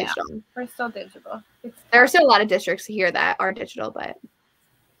digital. Yeah, we're still digital. There are still a lot of districts here that are digital, but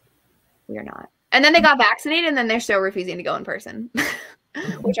we are not. And then they got vaccinated, and then they're still refusing to go in person,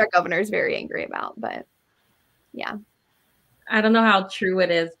 which our governor is very angry about. But yeah. I don't know how true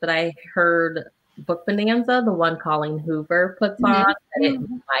it is, but I heard Book Bonanza, the one Colleen Hoover puts on, that it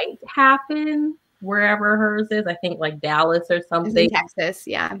might happen wherever hers is. I think like Dallas or something. In Texas,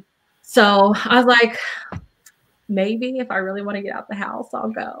 yeah. So I was like, maybe if I really want to get out the house, I'll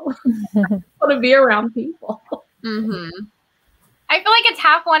go. I want to be around people. Mm-hmm. I feel like it's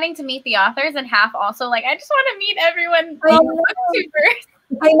half wanting to meet the authors and half also like I just want to meet everyone.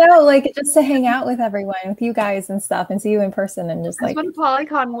 I know, like just to hang out with everyone, with you guys and stuff, and see you in person, and just That's like what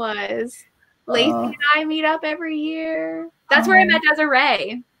PolyCon was. Lacey and I meet up every year. That's where I met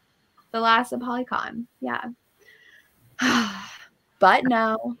Desiree, the last of PolyCon. Yeah. But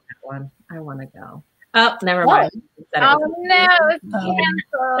no. I want to go. Oh, never mind. Oh no, it's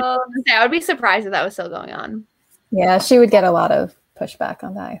canceled. I would be surprised if that was still going on. Yeah, she would get a lot of pushback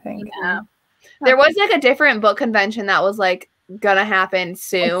on that, I think. Yeah. There was like a different book convention that was like gonna happen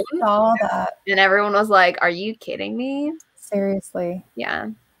soon. I saw that. And everyone was like, are you kidding me? Seriously. Yeah.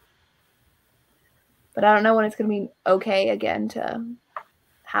 But I don't know when it's gonna be okay again to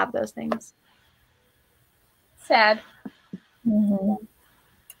have those things. Sad. Mm-hmm.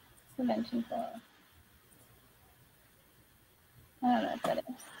 Convention for. I don't know what that is.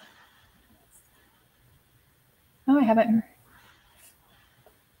 Oh, I haven't.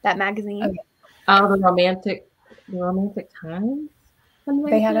 That magazine. Okay. Oh, the romantic times.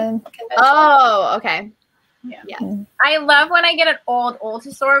 They had a convention. Oh, okay. Yeah. I love when I get an old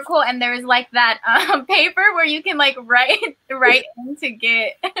historical and there's like that paper where you can like write in to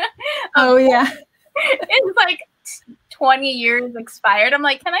get. Oh yeah. It's like 20 years expired. I'm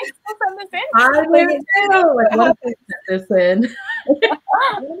like, can I still send this in? I do too. Like, what if I send this in?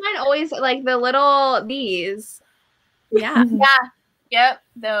 Mine always like the little these. Yeah. Yeah. Yep.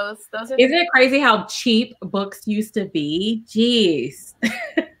 Those are. Isn't it crazy how cheap books used to be? Jeez.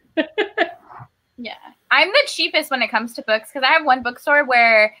 Yeah. I'm the cheapest when it comes to books because I have one bookstore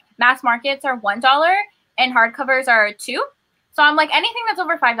where mass markets are $1 and hardcovers are $2. So I'm like, anything that's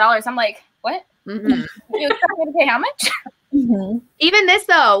over $5, I'm like, what? Mm-hmm. You expect me to pay how much? Mm-hmm. Even this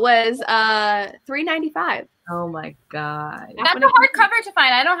though was $3.95. Oh my god. That's a hardcover to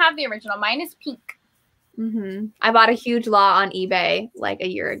find. I don't have the original. Mine is pink. Mm-hmm. I bought a huge lot on eBay like a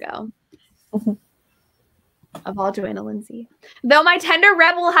year ago. Of all Johanna Lindsey. Though my Tender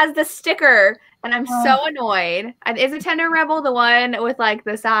Rebel has the sticker, and I'm so annoyed. Is a Tender Rebel the one with like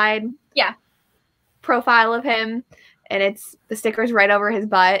the side profile of him? And it's the sticker's right over his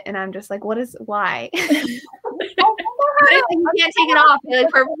butt, and I'm just like, why? You can't take it off. They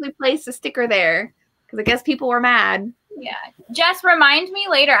like purposely placed the sticker there because I guess people were mad. Yeah. Just remind me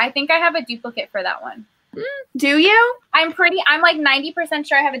later. I think I have a duplicate for that one. Do you? I'm like 90%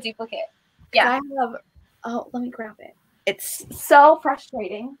 sure I have a duplicate. Yeah. I have. Oh, let me grab it. It's so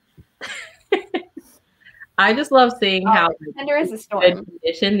frustrating. I just love seeing how Tender is a storm. good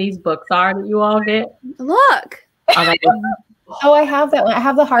condition these books are that you all get. Look. Oh, I have that one. I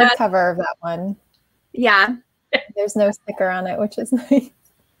have the hardcover of that one. Yeah. There's no sticker on it, which is nice.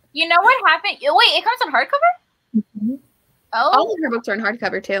 You know what happened? Wait, it comes on hardcover? Mm-hmm. Oh. All of her books are in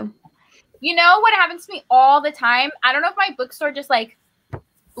hardcover too. You know what happens to me all the time? I don't know if my bookstore just like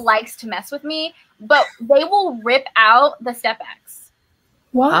likes to mess with me, but they will rip out the step backs.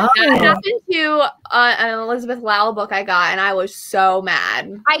 Wow. That happened to an Elizabeth Lowell book I got, and I was so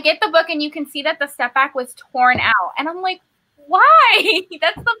mad. I get the book, and you can see that the step back was torn out, and I'm like, why?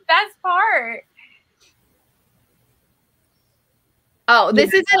 That's the best part. Oh,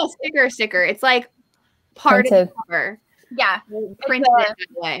 this isn't a sticker. It's like part of the cover. Yeah. Printed it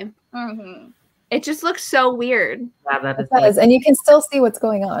that way. Mm-hmm. It just looks so weird. Yeah, that It does, and you can still see what's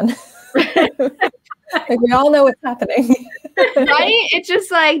going on. Like, we all know what's happening. Right? It's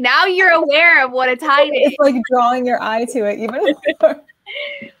just like now you're aware of what it's hiding. It's like drawing your eye to it even more.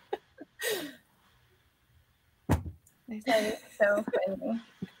 That is so funny.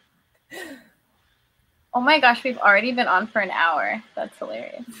 Oh my gosh, we've already been on for an hour. That's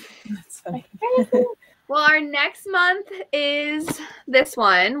hilarious. That's funny. Well, our next month is this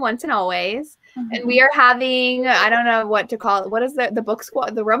one, Once and Always. And we are having, I don't know what to call it. What is the book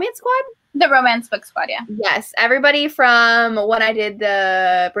squad? The romance squad? The romance book squad, yeah. Yes. Everybody from when I did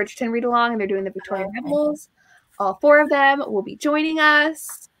the Bridgerton read along and they're doing the Victorian Rebels. All 4 of them will be joining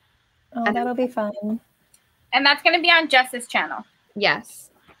us. Oh, that'll be fun. And that's going to be on Jess's channel. Yes.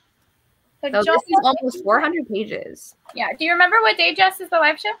 So this is almost 400 pages. Yeah. Do you remember what day, Jess, is the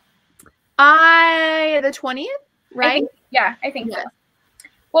live show? The 20th, right? I think so.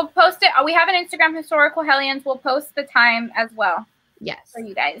 We'll post it. We have an Instagram, Historical Hellions. We'll post the time as well. Yes. For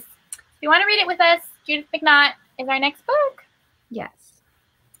you guys. If you want to read it with us, Judith McNaught is our next book. Yes.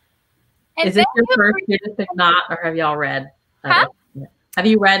 And is this your first Judith McNaught, or have y'all read? Have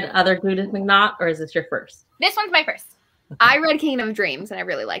you read other Judith McNaught, or is this your first? This one's my first. I read Kingdom of Dreams and I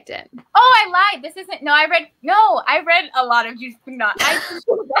really liked it. Oh, I lied. This isn't. I read a lot of Judith McNaught.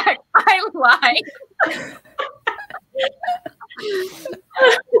 I lied.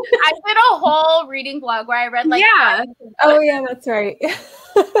 I did a whole reading blog where I read Oh yeah, that's right.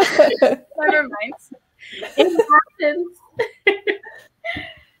 Never mind. It happens.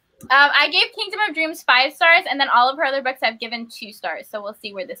 I gave Kingdom of Dreams 5 stars, and then all of her other books I've given 2 stars. So we'll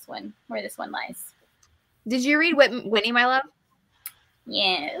see where this one lies. Did you read Whitney, My Love?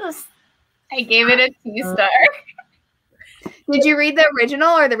 Yes. I gave it a 2 star. Did you read the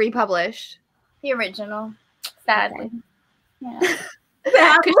original or the republished? The original. Sadly. Okay. Yeah.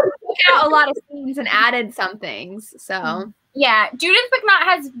 Because she took out a lot of scenes and added some things. So yeah, Judith McNaught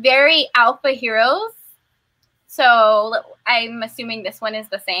has very alpha heroes. So I'm assuming this one is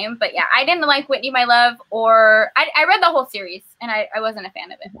the same. But yeah, I didn't like Whitney, My Love, or I read the whole series and I wasn't a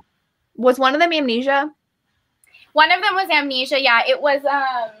fan of it. Was one of them Amnesia? One of them was Amnesia. Yeah, it was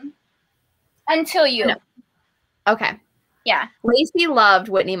Until You. No. Okay. Yeah. Lacey loved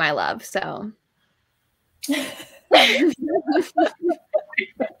Whitney, My Love, so.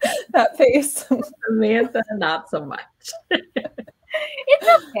 That face. Samantha, not so much. It's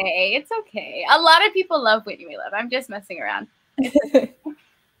okay. It's okay. A lot of people love Whitney, My Love. I'm just messing around.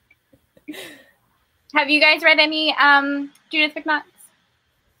 Have you guys read any Judith McNaught?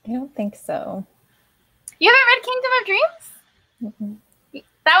 I don't think so. You haven't read Kingdom of Dreams? Mm-hmm.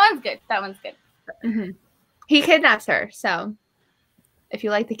 That one's good. That one's good. Mm-hmm. He kidnaps her, so if you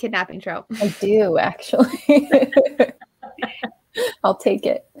like the kidnapping trope. I do, actually. I'll take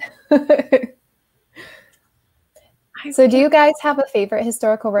it. So do you guys have a favorite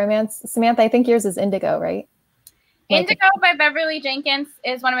historical romance? Samantha, I think yours is Indigo, right? Indigo by Beverly Jenkins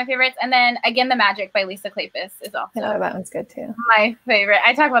is one of my favorites. And then Again, the Magic by Lisa Kleypas is also that one's good too. My favorite.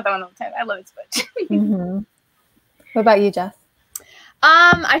 I talk about that one all the time. I love it so much. Mm-hmm. What about you, Jess?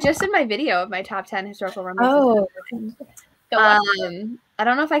 I just did my video of my top 10 historical romances. I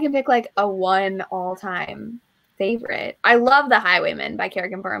don't know if I can pick like a one all-time favorite. I love The Highwayman by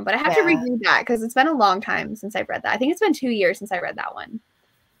Kerrigan Byrne, but I have to reread that because it's been a long time since I've read that. I think it's been 2 years since I read that one.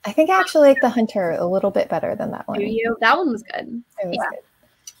 I think I actually like The Hunter a little bit better than that one. Do you? That one was good. It was good.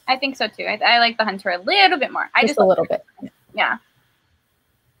 I think so too. I like The Hunter a little bit more. Just a little bit. Yeah.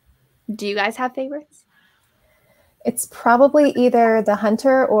 Do you guys have favorites? It's probably either The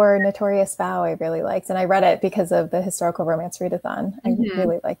Hunter or Notorious Vow I really liked. And I read it because of the Historical Romance Readathon. I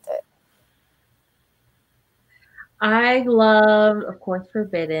really liked it. I loved, of course,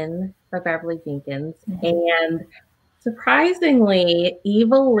 Forbidden by Beverly Jenkins. And surprisingly,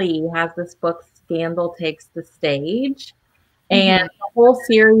 Eva Lee has this book, Scandal Takes the Stage. And the whole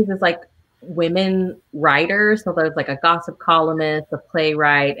series is like women writers. So there's like a gossip columnist, a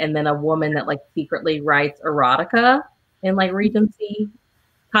playwright, and then a woman that like secretly writes erotica in like Regency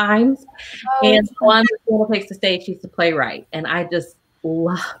times. And the one that Scandal Takes the Stage, she's the playwright. And I just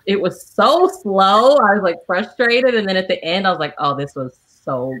loved it. Was so slow. I was like frustrated. And then at the end, I was like, oh, this was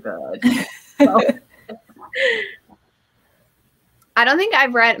so good. I don't think I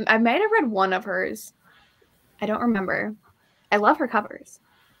might have read one of hers. I don't remember. I love her covers.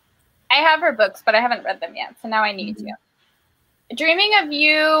 I have her books, but I haven't read them yet, so now I need to. Dreaming of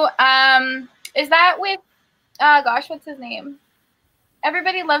You, is that with, gosh, what's his name?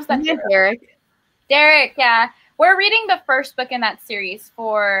 Everybody loves that. Derek. Derek, yeah. We're reading the first book in that series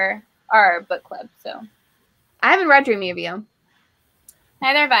for our book club, so. I haven't read Dreaming of You.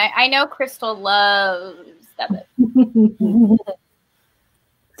 Neither have I. I know Crystal loves that book.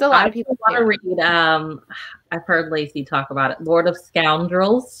 It's a lot of people want to read. I've heard Lacey talk about it. Lord of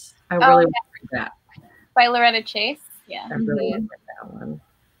Scoundrels. I really want to read that. By Loretta Chase. Yeah. I really want to read that one.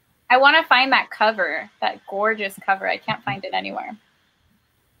 I want to find that cover, that gorgeous cover. I can't find it anywhere.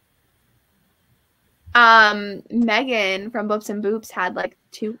 Megan from Boops and Boops had like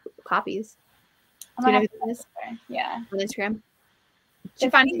 2 copies. Do you know who that is? Yeah. On Instagram. She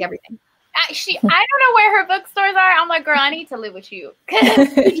finds like everything. I don't know where her bookstores are. I'm like, girl, I need to live with you.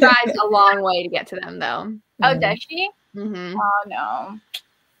 She drives a long way to get to them, though. Oh, does she? Mm-hmm. Oh, no.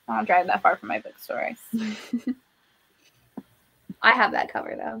 I don't drive that far from my bookstore. I have that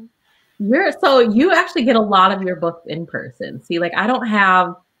cover, though. So you actually get a lot of your books in person. See, like I don't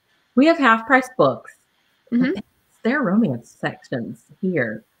have we have half price books. Mhm. Their romance sections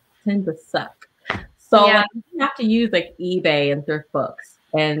here tend to suck. So Yeah. like, you have to use like eBay and thrift books.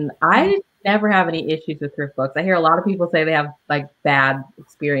 And I never have any issues with thrift books. I hear a lot of people say they have like bad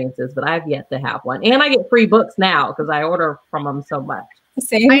experiences, but I've yet to have one. And I get free books now because I order from them so much.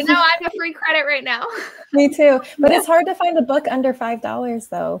 Same. I know I have a free credit right now. Me too. But it's hard to find a book under $5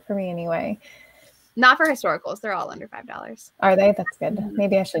 though, for me anyway. Not for historicals. They're all under $5. Are they? That's good.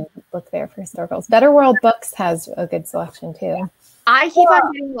 Maybe I should look there for historicals. Better World Books has a good selection too. I keep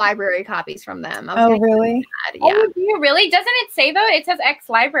on getting library copies from them. Oh, really? Yeah. Oh, do you really? Doesn't it say though? It says X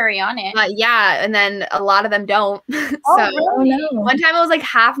library on it. Yeah, and then a lot of them don't. So Oh, no. one time it was like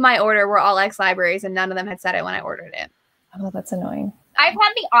half my order were all X libraries, and none of them had said it when I ordered it. Oh, that's annoying. I've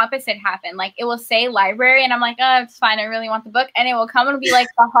had the opposite happen. Like it will say library, and I'm like, oh, it's fine. I really want the book, and it will come and be like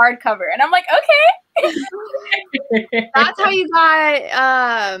the hardcover, and I'm like, okay. That's how you got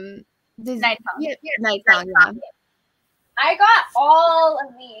Night Song. Yeah, Night Song. Yeah. I got all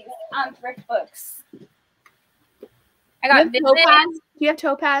of these on thrift books. I got Vivid. Topaz? Do you have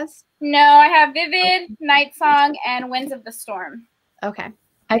Topaz? No, I have Vivid, Night Song, and Winds of the Storm. Okay.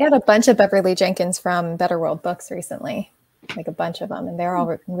 I got a bunch of Beverly Jenkins from Better World Books recently. Like a bunch of them, and they're all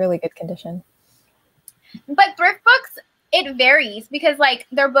in really good condition. But thrift books, it varies because like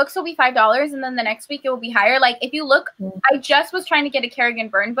their books will be $5 and then the next week it will be higher. Like if you look, I just was trying to get a Kerrigan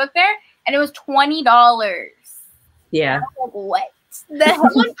Byrne book there and it was $20. Yeah. Like, what?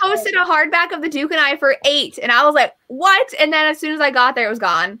 Someone posted a hardback of The Duke and I for $8, and I was like, "What?" And then as soon as I got there, it was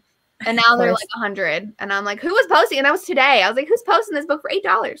gone. And now they're like $100, and I'm like, "Who was posting?" And that was today. I was like, "Who's posting this book for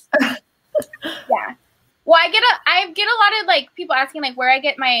 $8?" Yeah. Well, I get a lot of like people asking like where I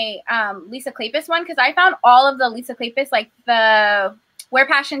get my Lisa Kleypas one because I found all of the Lisa Kleypas like the Where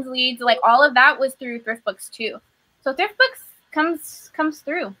Passions Leads, like all of that was through thrift books too. So thrift books comes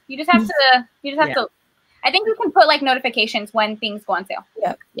through. You just have to. I think you can put like notifications when things go on sale.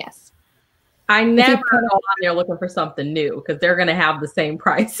 Yep. Yes. I never go on there looking for something new because they're going to have the same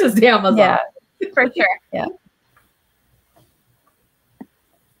price as the Amazon. Yeah, for sure. Yeah.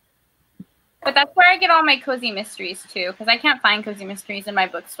 But that's where I get all my cozy mysteries too, because I can't find cozy mysteries in my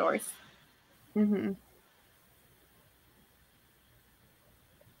bookstores. Mm-hmm.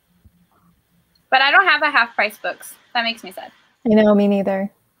 But I don't have a half price books. That makes me sad. I know, me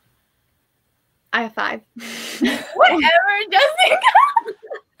neither. I have 5. Whatever, Jessica.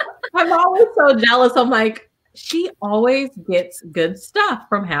 I'm always so jealous. I'm like, she always gets good stuff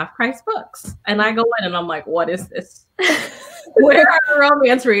from half price books. And I go in and I'm like, what is this? Where are the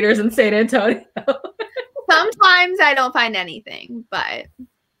romance readers in San Antonio? Sometimes I don't find anything, but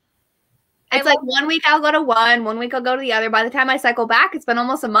it's like 1 week I'll go to one week I'll go to the other. By the time I cycle back, it's been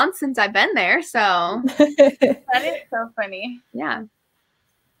almost a month since I've been there. So that is so funny. Yeah.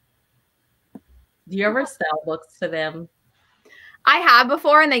 Do you ever sell books to them? I have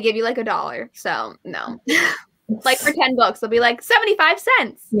before, and they give you like $1. So no, like for 10 books, they'll be like 75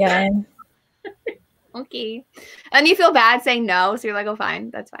 cents. Yeah. Okay. And you feel bad saying no, so you're like, oh, fine,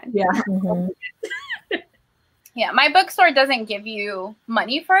 that's fine. Yeah. Mm-hmm. Yeah, my bookstore doesn't give you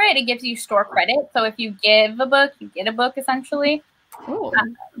money for it. It gives you store credit. So if you give a book, you get a book essentially. So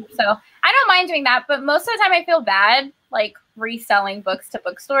I don't mind doing that, but most of the time I feel bad like reselling books to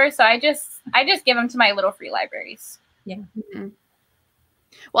bookstores. So I just give them to my little free libraries. Yeah. Mm-hmm.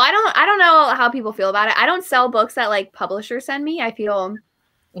 Well, I don't know how people feel about it. I don't sell books that like publishers send me. I feel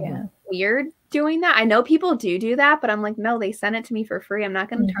weird doing that. I know people do that, but I'm like, no, they sent it to me for free. I'm not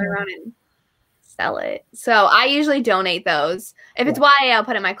going to turn around and sell it. So I usually donate those. If it's YA, I'll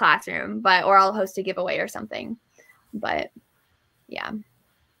put it in my classroom, or I'll host a giveaway or something. But yeah.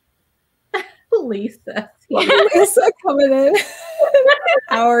 Lisa. Lisa coming in.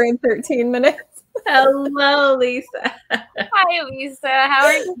 Hour and 13 minutes. Hello, Lisa. Hi, Lisa. How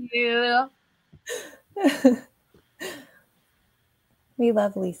are you? We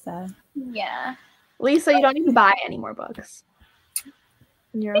love Lisa. Yeah. Lisa, you don't need to buy any more books.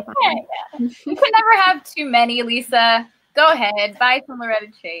 You're fine. Yeah. You can never have too many, Lisa. Go ahead. Buy some Loretta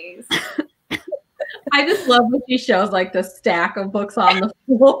Chase. I just love when she shows like the stack of books on the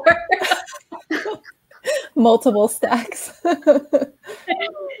floor. Multiple stacks.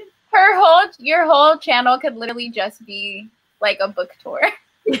 Your whole channel could literally just be like a book tour.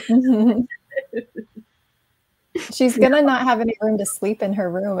 She's gonna not have any room to sleep in her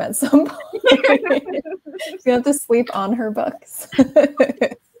room at some point. She's gonna have to sleep on her books.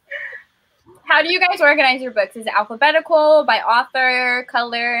 How do you guys organize your books? Is it alphabetical, by author,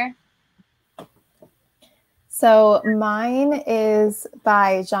 color? So mine is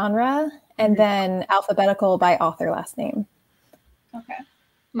by genre and then alphabetical by author last name. Okay.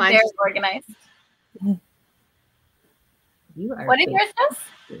 Mine's Very just organized. You are What is yours,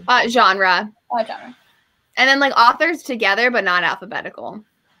 Jess? genre. Oh, genre. And then like authors together, but not alphabetical.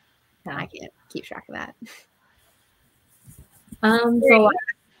 I can't keep track of that. So like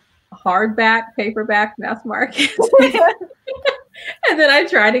hardback, paperback, mass market. And then I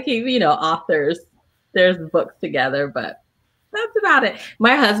try to keep, authors, there's books together, but that's about it.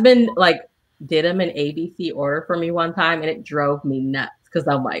 My husband like did them in ABC order for me one time, and it drove me nuts because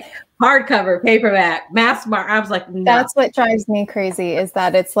I'm like hardcover, paperback, mass market. I was like, no. That's what drives me crazy is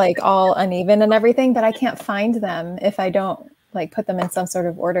that it's like all uneven and everything, but I can't find them if I don't like put them in some sort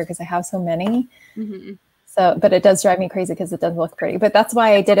of order because I have so many. Mm-hmm. So, but it does drive me crazy because it does look pretty. But that's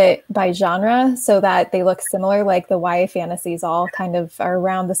why I did it by genre so that they look similar. Like the YA fantasies all kind of are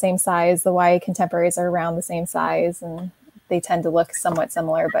around the same size. The YA contemporaries are around the same size, and they tend to look somewhat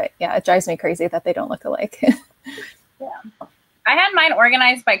similar. But yeah, it drives me crazy that they don't look alike. Yeah. I had mine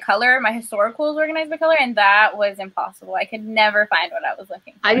organized by color. My historicals organized by color, and that was impossible. I could never find what I was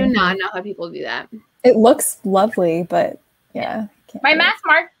looking for. I do not know how people do that. It looks lovely, but yeah. My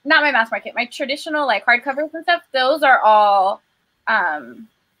my traditional like hardcovers and stuff, those are all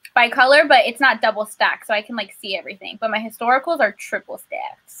by color, but it's not double stacked, so I can like see everything. But my historicals are triple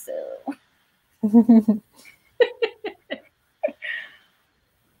stacked, so.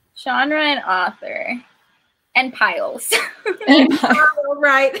 Genre and author. And piles. And pile,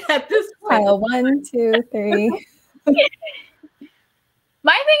 right at this point. pile 1, 2, 3.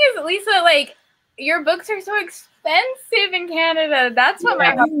 My thing is, Lisa, like, your books are so expensive in Canada. That's what my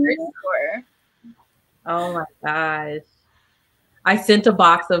heart hurts for. Oh my gosh. I sent a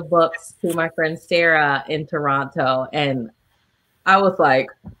box of books to my friend Sarah in Toronto, and I was like,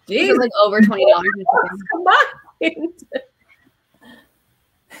 geez, it was like over $20.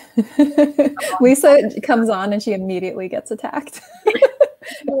 Lisa comes on and she immediately gets attacked.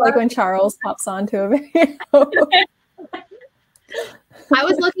 Like when Charles pops onto a video. I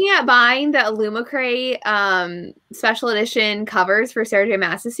was looking at buying the Illumicrate special edition covers for Sarah J.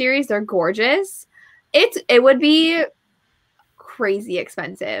 Maas's series. They're gorgeous. It would be crazy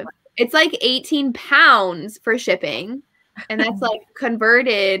expensive. It's like 18 pounds for shipping, and that's like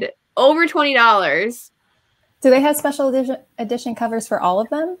converted over $20. Do they have special edition covers for all of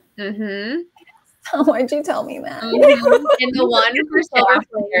them? Mm-hmm. Oh, why'd you tell me that? Mm-hmm. And the one for Silver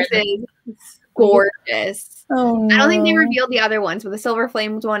Flames is gorgeous. Oh, no. I don't think they revealed the other ones, but the Silver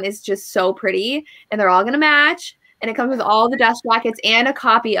Flames one is just so pretty, and they're all gonna match. And it comes with all the dust jackets and a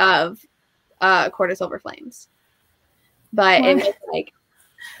copy of Court of Silver Flames. But it was like,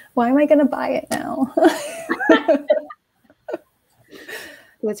 why am I gonna buy it now?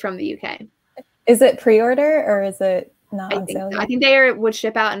 it's from the UK. Is it pre-order or is it not on sale yet? I think they would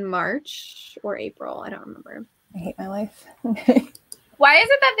ship out in March or April. I don't remember. I hate my life. Why is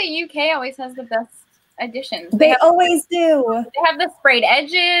it that the UK always has the best editions? They always do. They have the sprayed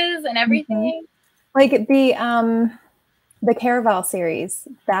edges and everything. Mm-hmm. Like the Caraval series,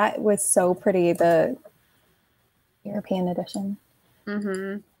 that was so pretty. The European edition.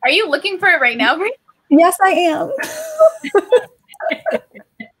 Mm-hmm. Are you looking for it right now, Brie? Yes, I am.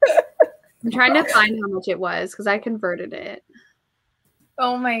 I'm trying to find how much it was because I converted it.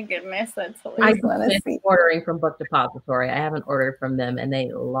 Oh my goodness, that's hilarious. I've been ordering from Book Depository. I haven't ordered from them in a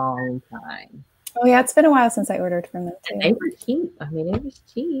long time. Oh yeah, it's been a while since I ordered from them too. And they were cheap. I mean, it was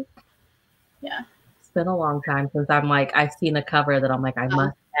cheap. Yeah. It's been a long time since I've seen a cover that I'm like, I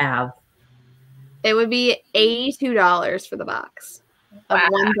must have. It would be $82 for the box of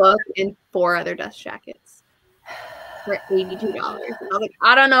one book and 4 other dust jackets for $82. I was like,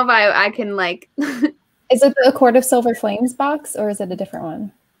 I don't know if I can like. Is it the Court of Silver Flames box or is it a different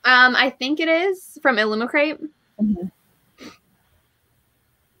one? I think it is from Illumicrate. Mm-hmm.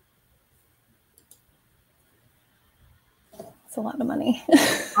 It's a lot of money.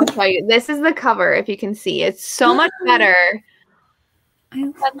 I'll tell you, this is the cover. If you can see, it's so much better. I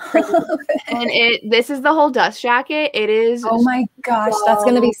love it. And this is the whole dust jacket. It is. Oh my gosh, that's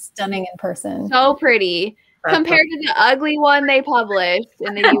going to be stunning in person. So pretty compared to the ugly one they published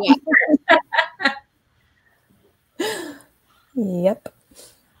in the US. Yep.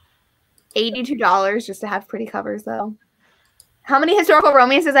 $82 just to have pretty covers, though. How many historical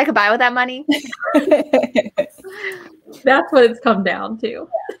romances I could buy with that money? That's what it's come down to.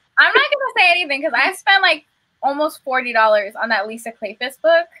 I'm not gonna say anything because I spent like almost $40 on that Lisa Kleypas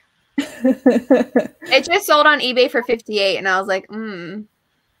book. It just sold on eBay for $58, and I was like,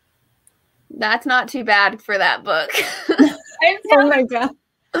 that's not too bad for that book. Oh my god.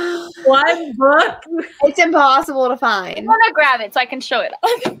 One book? It's impossible to find. I want to grab it so I can show it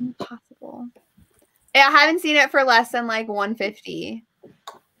off. Impossible. Yeah, I haven't seen it for less than like $150.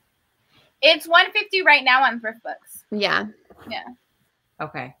 It's $150 right now on thrift books. Yeah. Yeah.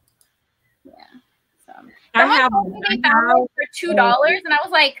 Okay. Yeah. So I someone have told me they found it for $2, and I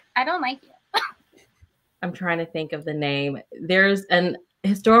was like, I don't like it. I'm trying to think of the name. There's an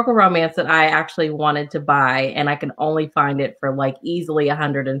historical romance that I actually wanted to buy, and I can only find it for like easily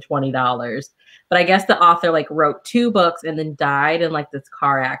 $120. But I guess the author like wrote 2 books and then died in like this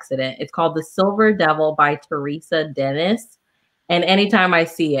car accident. It's called The Silver Devil by Teresa Dennis. And anytime I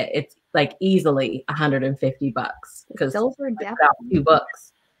see it, it's like easily $150 because Silver Devil. About 2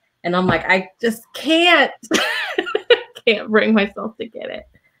 books. And I'm like, I just can't bring myself to get it.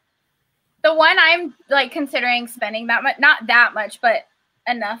 The one I'm like considering spending that much, not that much, but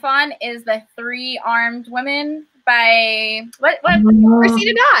enough on, is the 3 Armed Women by what?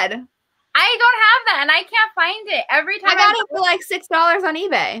 Christina Dodd. I don't have that, and I can't find it. Every time I got it for like $6 on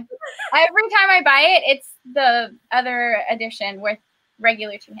eBay. Every time I buy it, it's the other edition with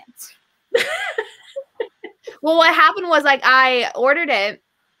regular 2 hands. Well, what happened was like I ordered it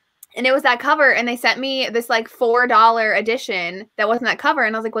and it was that cover, and they sent me this like $4 edition that wasn't that cover,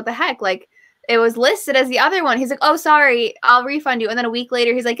 and I was like, what the heck? Like it was listed as the other one. He's like, oh, sorry, I'll refund you. And then a week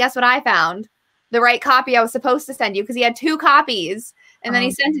later, he's like, guess what I found? The right copy I was supposed to send you, because he had 2 copies, and then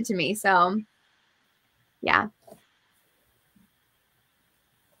he sent it to me. So yeah.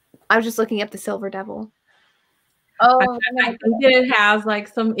 I was just looking up The Silver Devil. Oh, I think that it has like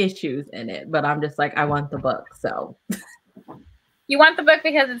some issues in it, but I'm just like, I want the book. So you want the book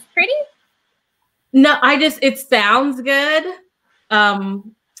because it's pretty? No, it sounds good.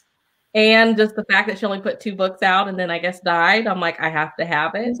 And just the fact that she only put 2 books out and then I guess died, I'm like, I have to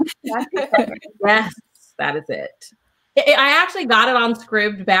have it. Yes, that is it. I actually got it on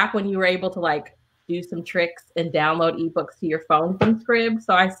Scribd back when you were able to like do some tricks and download ebooks to your phone from Scribd.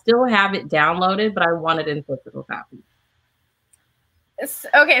 So I still have it downloaded, but I want it in physical copy.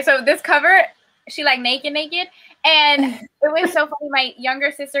 Okay, so this cover, she like naked, and it was so funny. My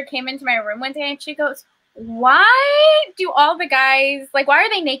younger sister came into my room one day and she goes, why do all the guys, like, why are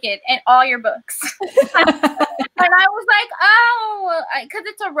they naked in all your books? And I was like, oh, because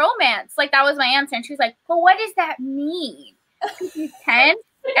it's a romance. Like, that was my answer. And she was like, well, what does that mean? He's 10? And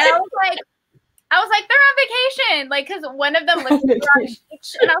I was like, they're on vacation. Like, because one of them lived on the beach.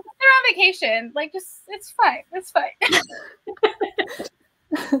 And I was like, they're on vacation. Like, just, it's fine. It's fine.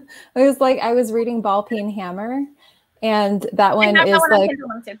 It was like, I was reading Ball Peen Hammer, and that one is like,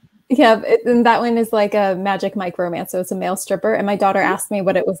 yeah, and that one is like a Magic Mike romance. So it's a male stripper. And my daughter asked me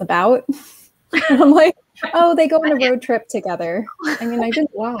what it was about. And I'm like, oh, they go on a road trip together. I mean, I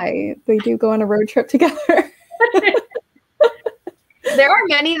didn't lie. They do go on a road trip together. There are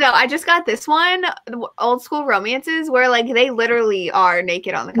many though. I just got this one, old school romances, where like they literally are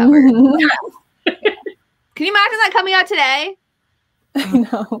naked on the cover. Can you imagine that coming out today? I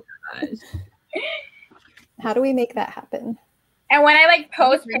know. How do we make that happen? And when I like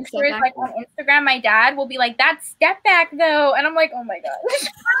post pictures like on Instagram, my dad will be like, "That's step back though," and I'm like, "Oh my gosh."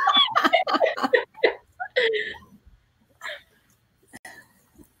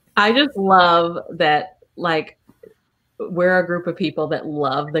 I just love that, like, we're a group of people that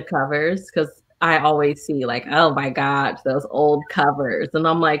love the covers, because I always see like, oh my gosh, those old covers. And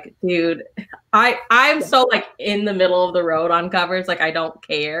I'm like, dude, I'm so like in the middle of the road on covers. Like, I don't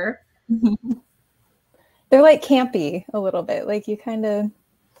care. They're like campy a little bit. Like you kind of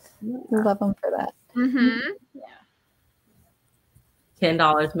love them for that. Mm-hmm. Yeah.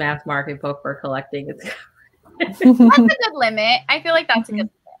 $10 mass market book for collecting. That's a good limit. I feel like that's a good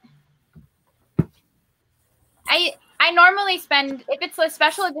limit. I normally spend, if it's a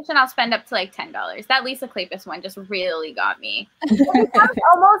special edition, I'll spend up to like $10. That Lisa Kleypas one just really got me. It becomes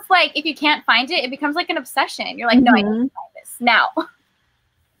almost like if you can't find it, it becomes like an obsession. You're like, no, I need to find this now.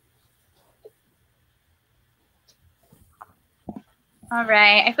 All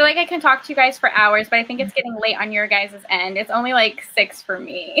right. I feel like I can talk to you guys for hours, but I think it's getting late on your guys' end. It's only like 6 for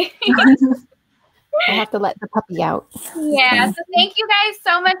me. I have to let the puppy out. Yeah. So thank you guys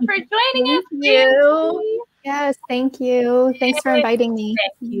so much for joining us. Thank you. Yes, thank you. Thanks for inviting me.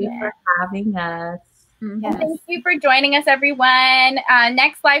 Thank you for having us. Yes. Thank you for joining us, everyone.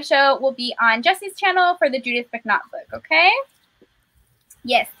 Next live show will be on Jesse's channel for the Judith McNaught book, okay?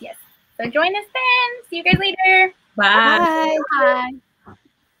 Yes. So join us then. See you guys later. Bye. Bye. Bye.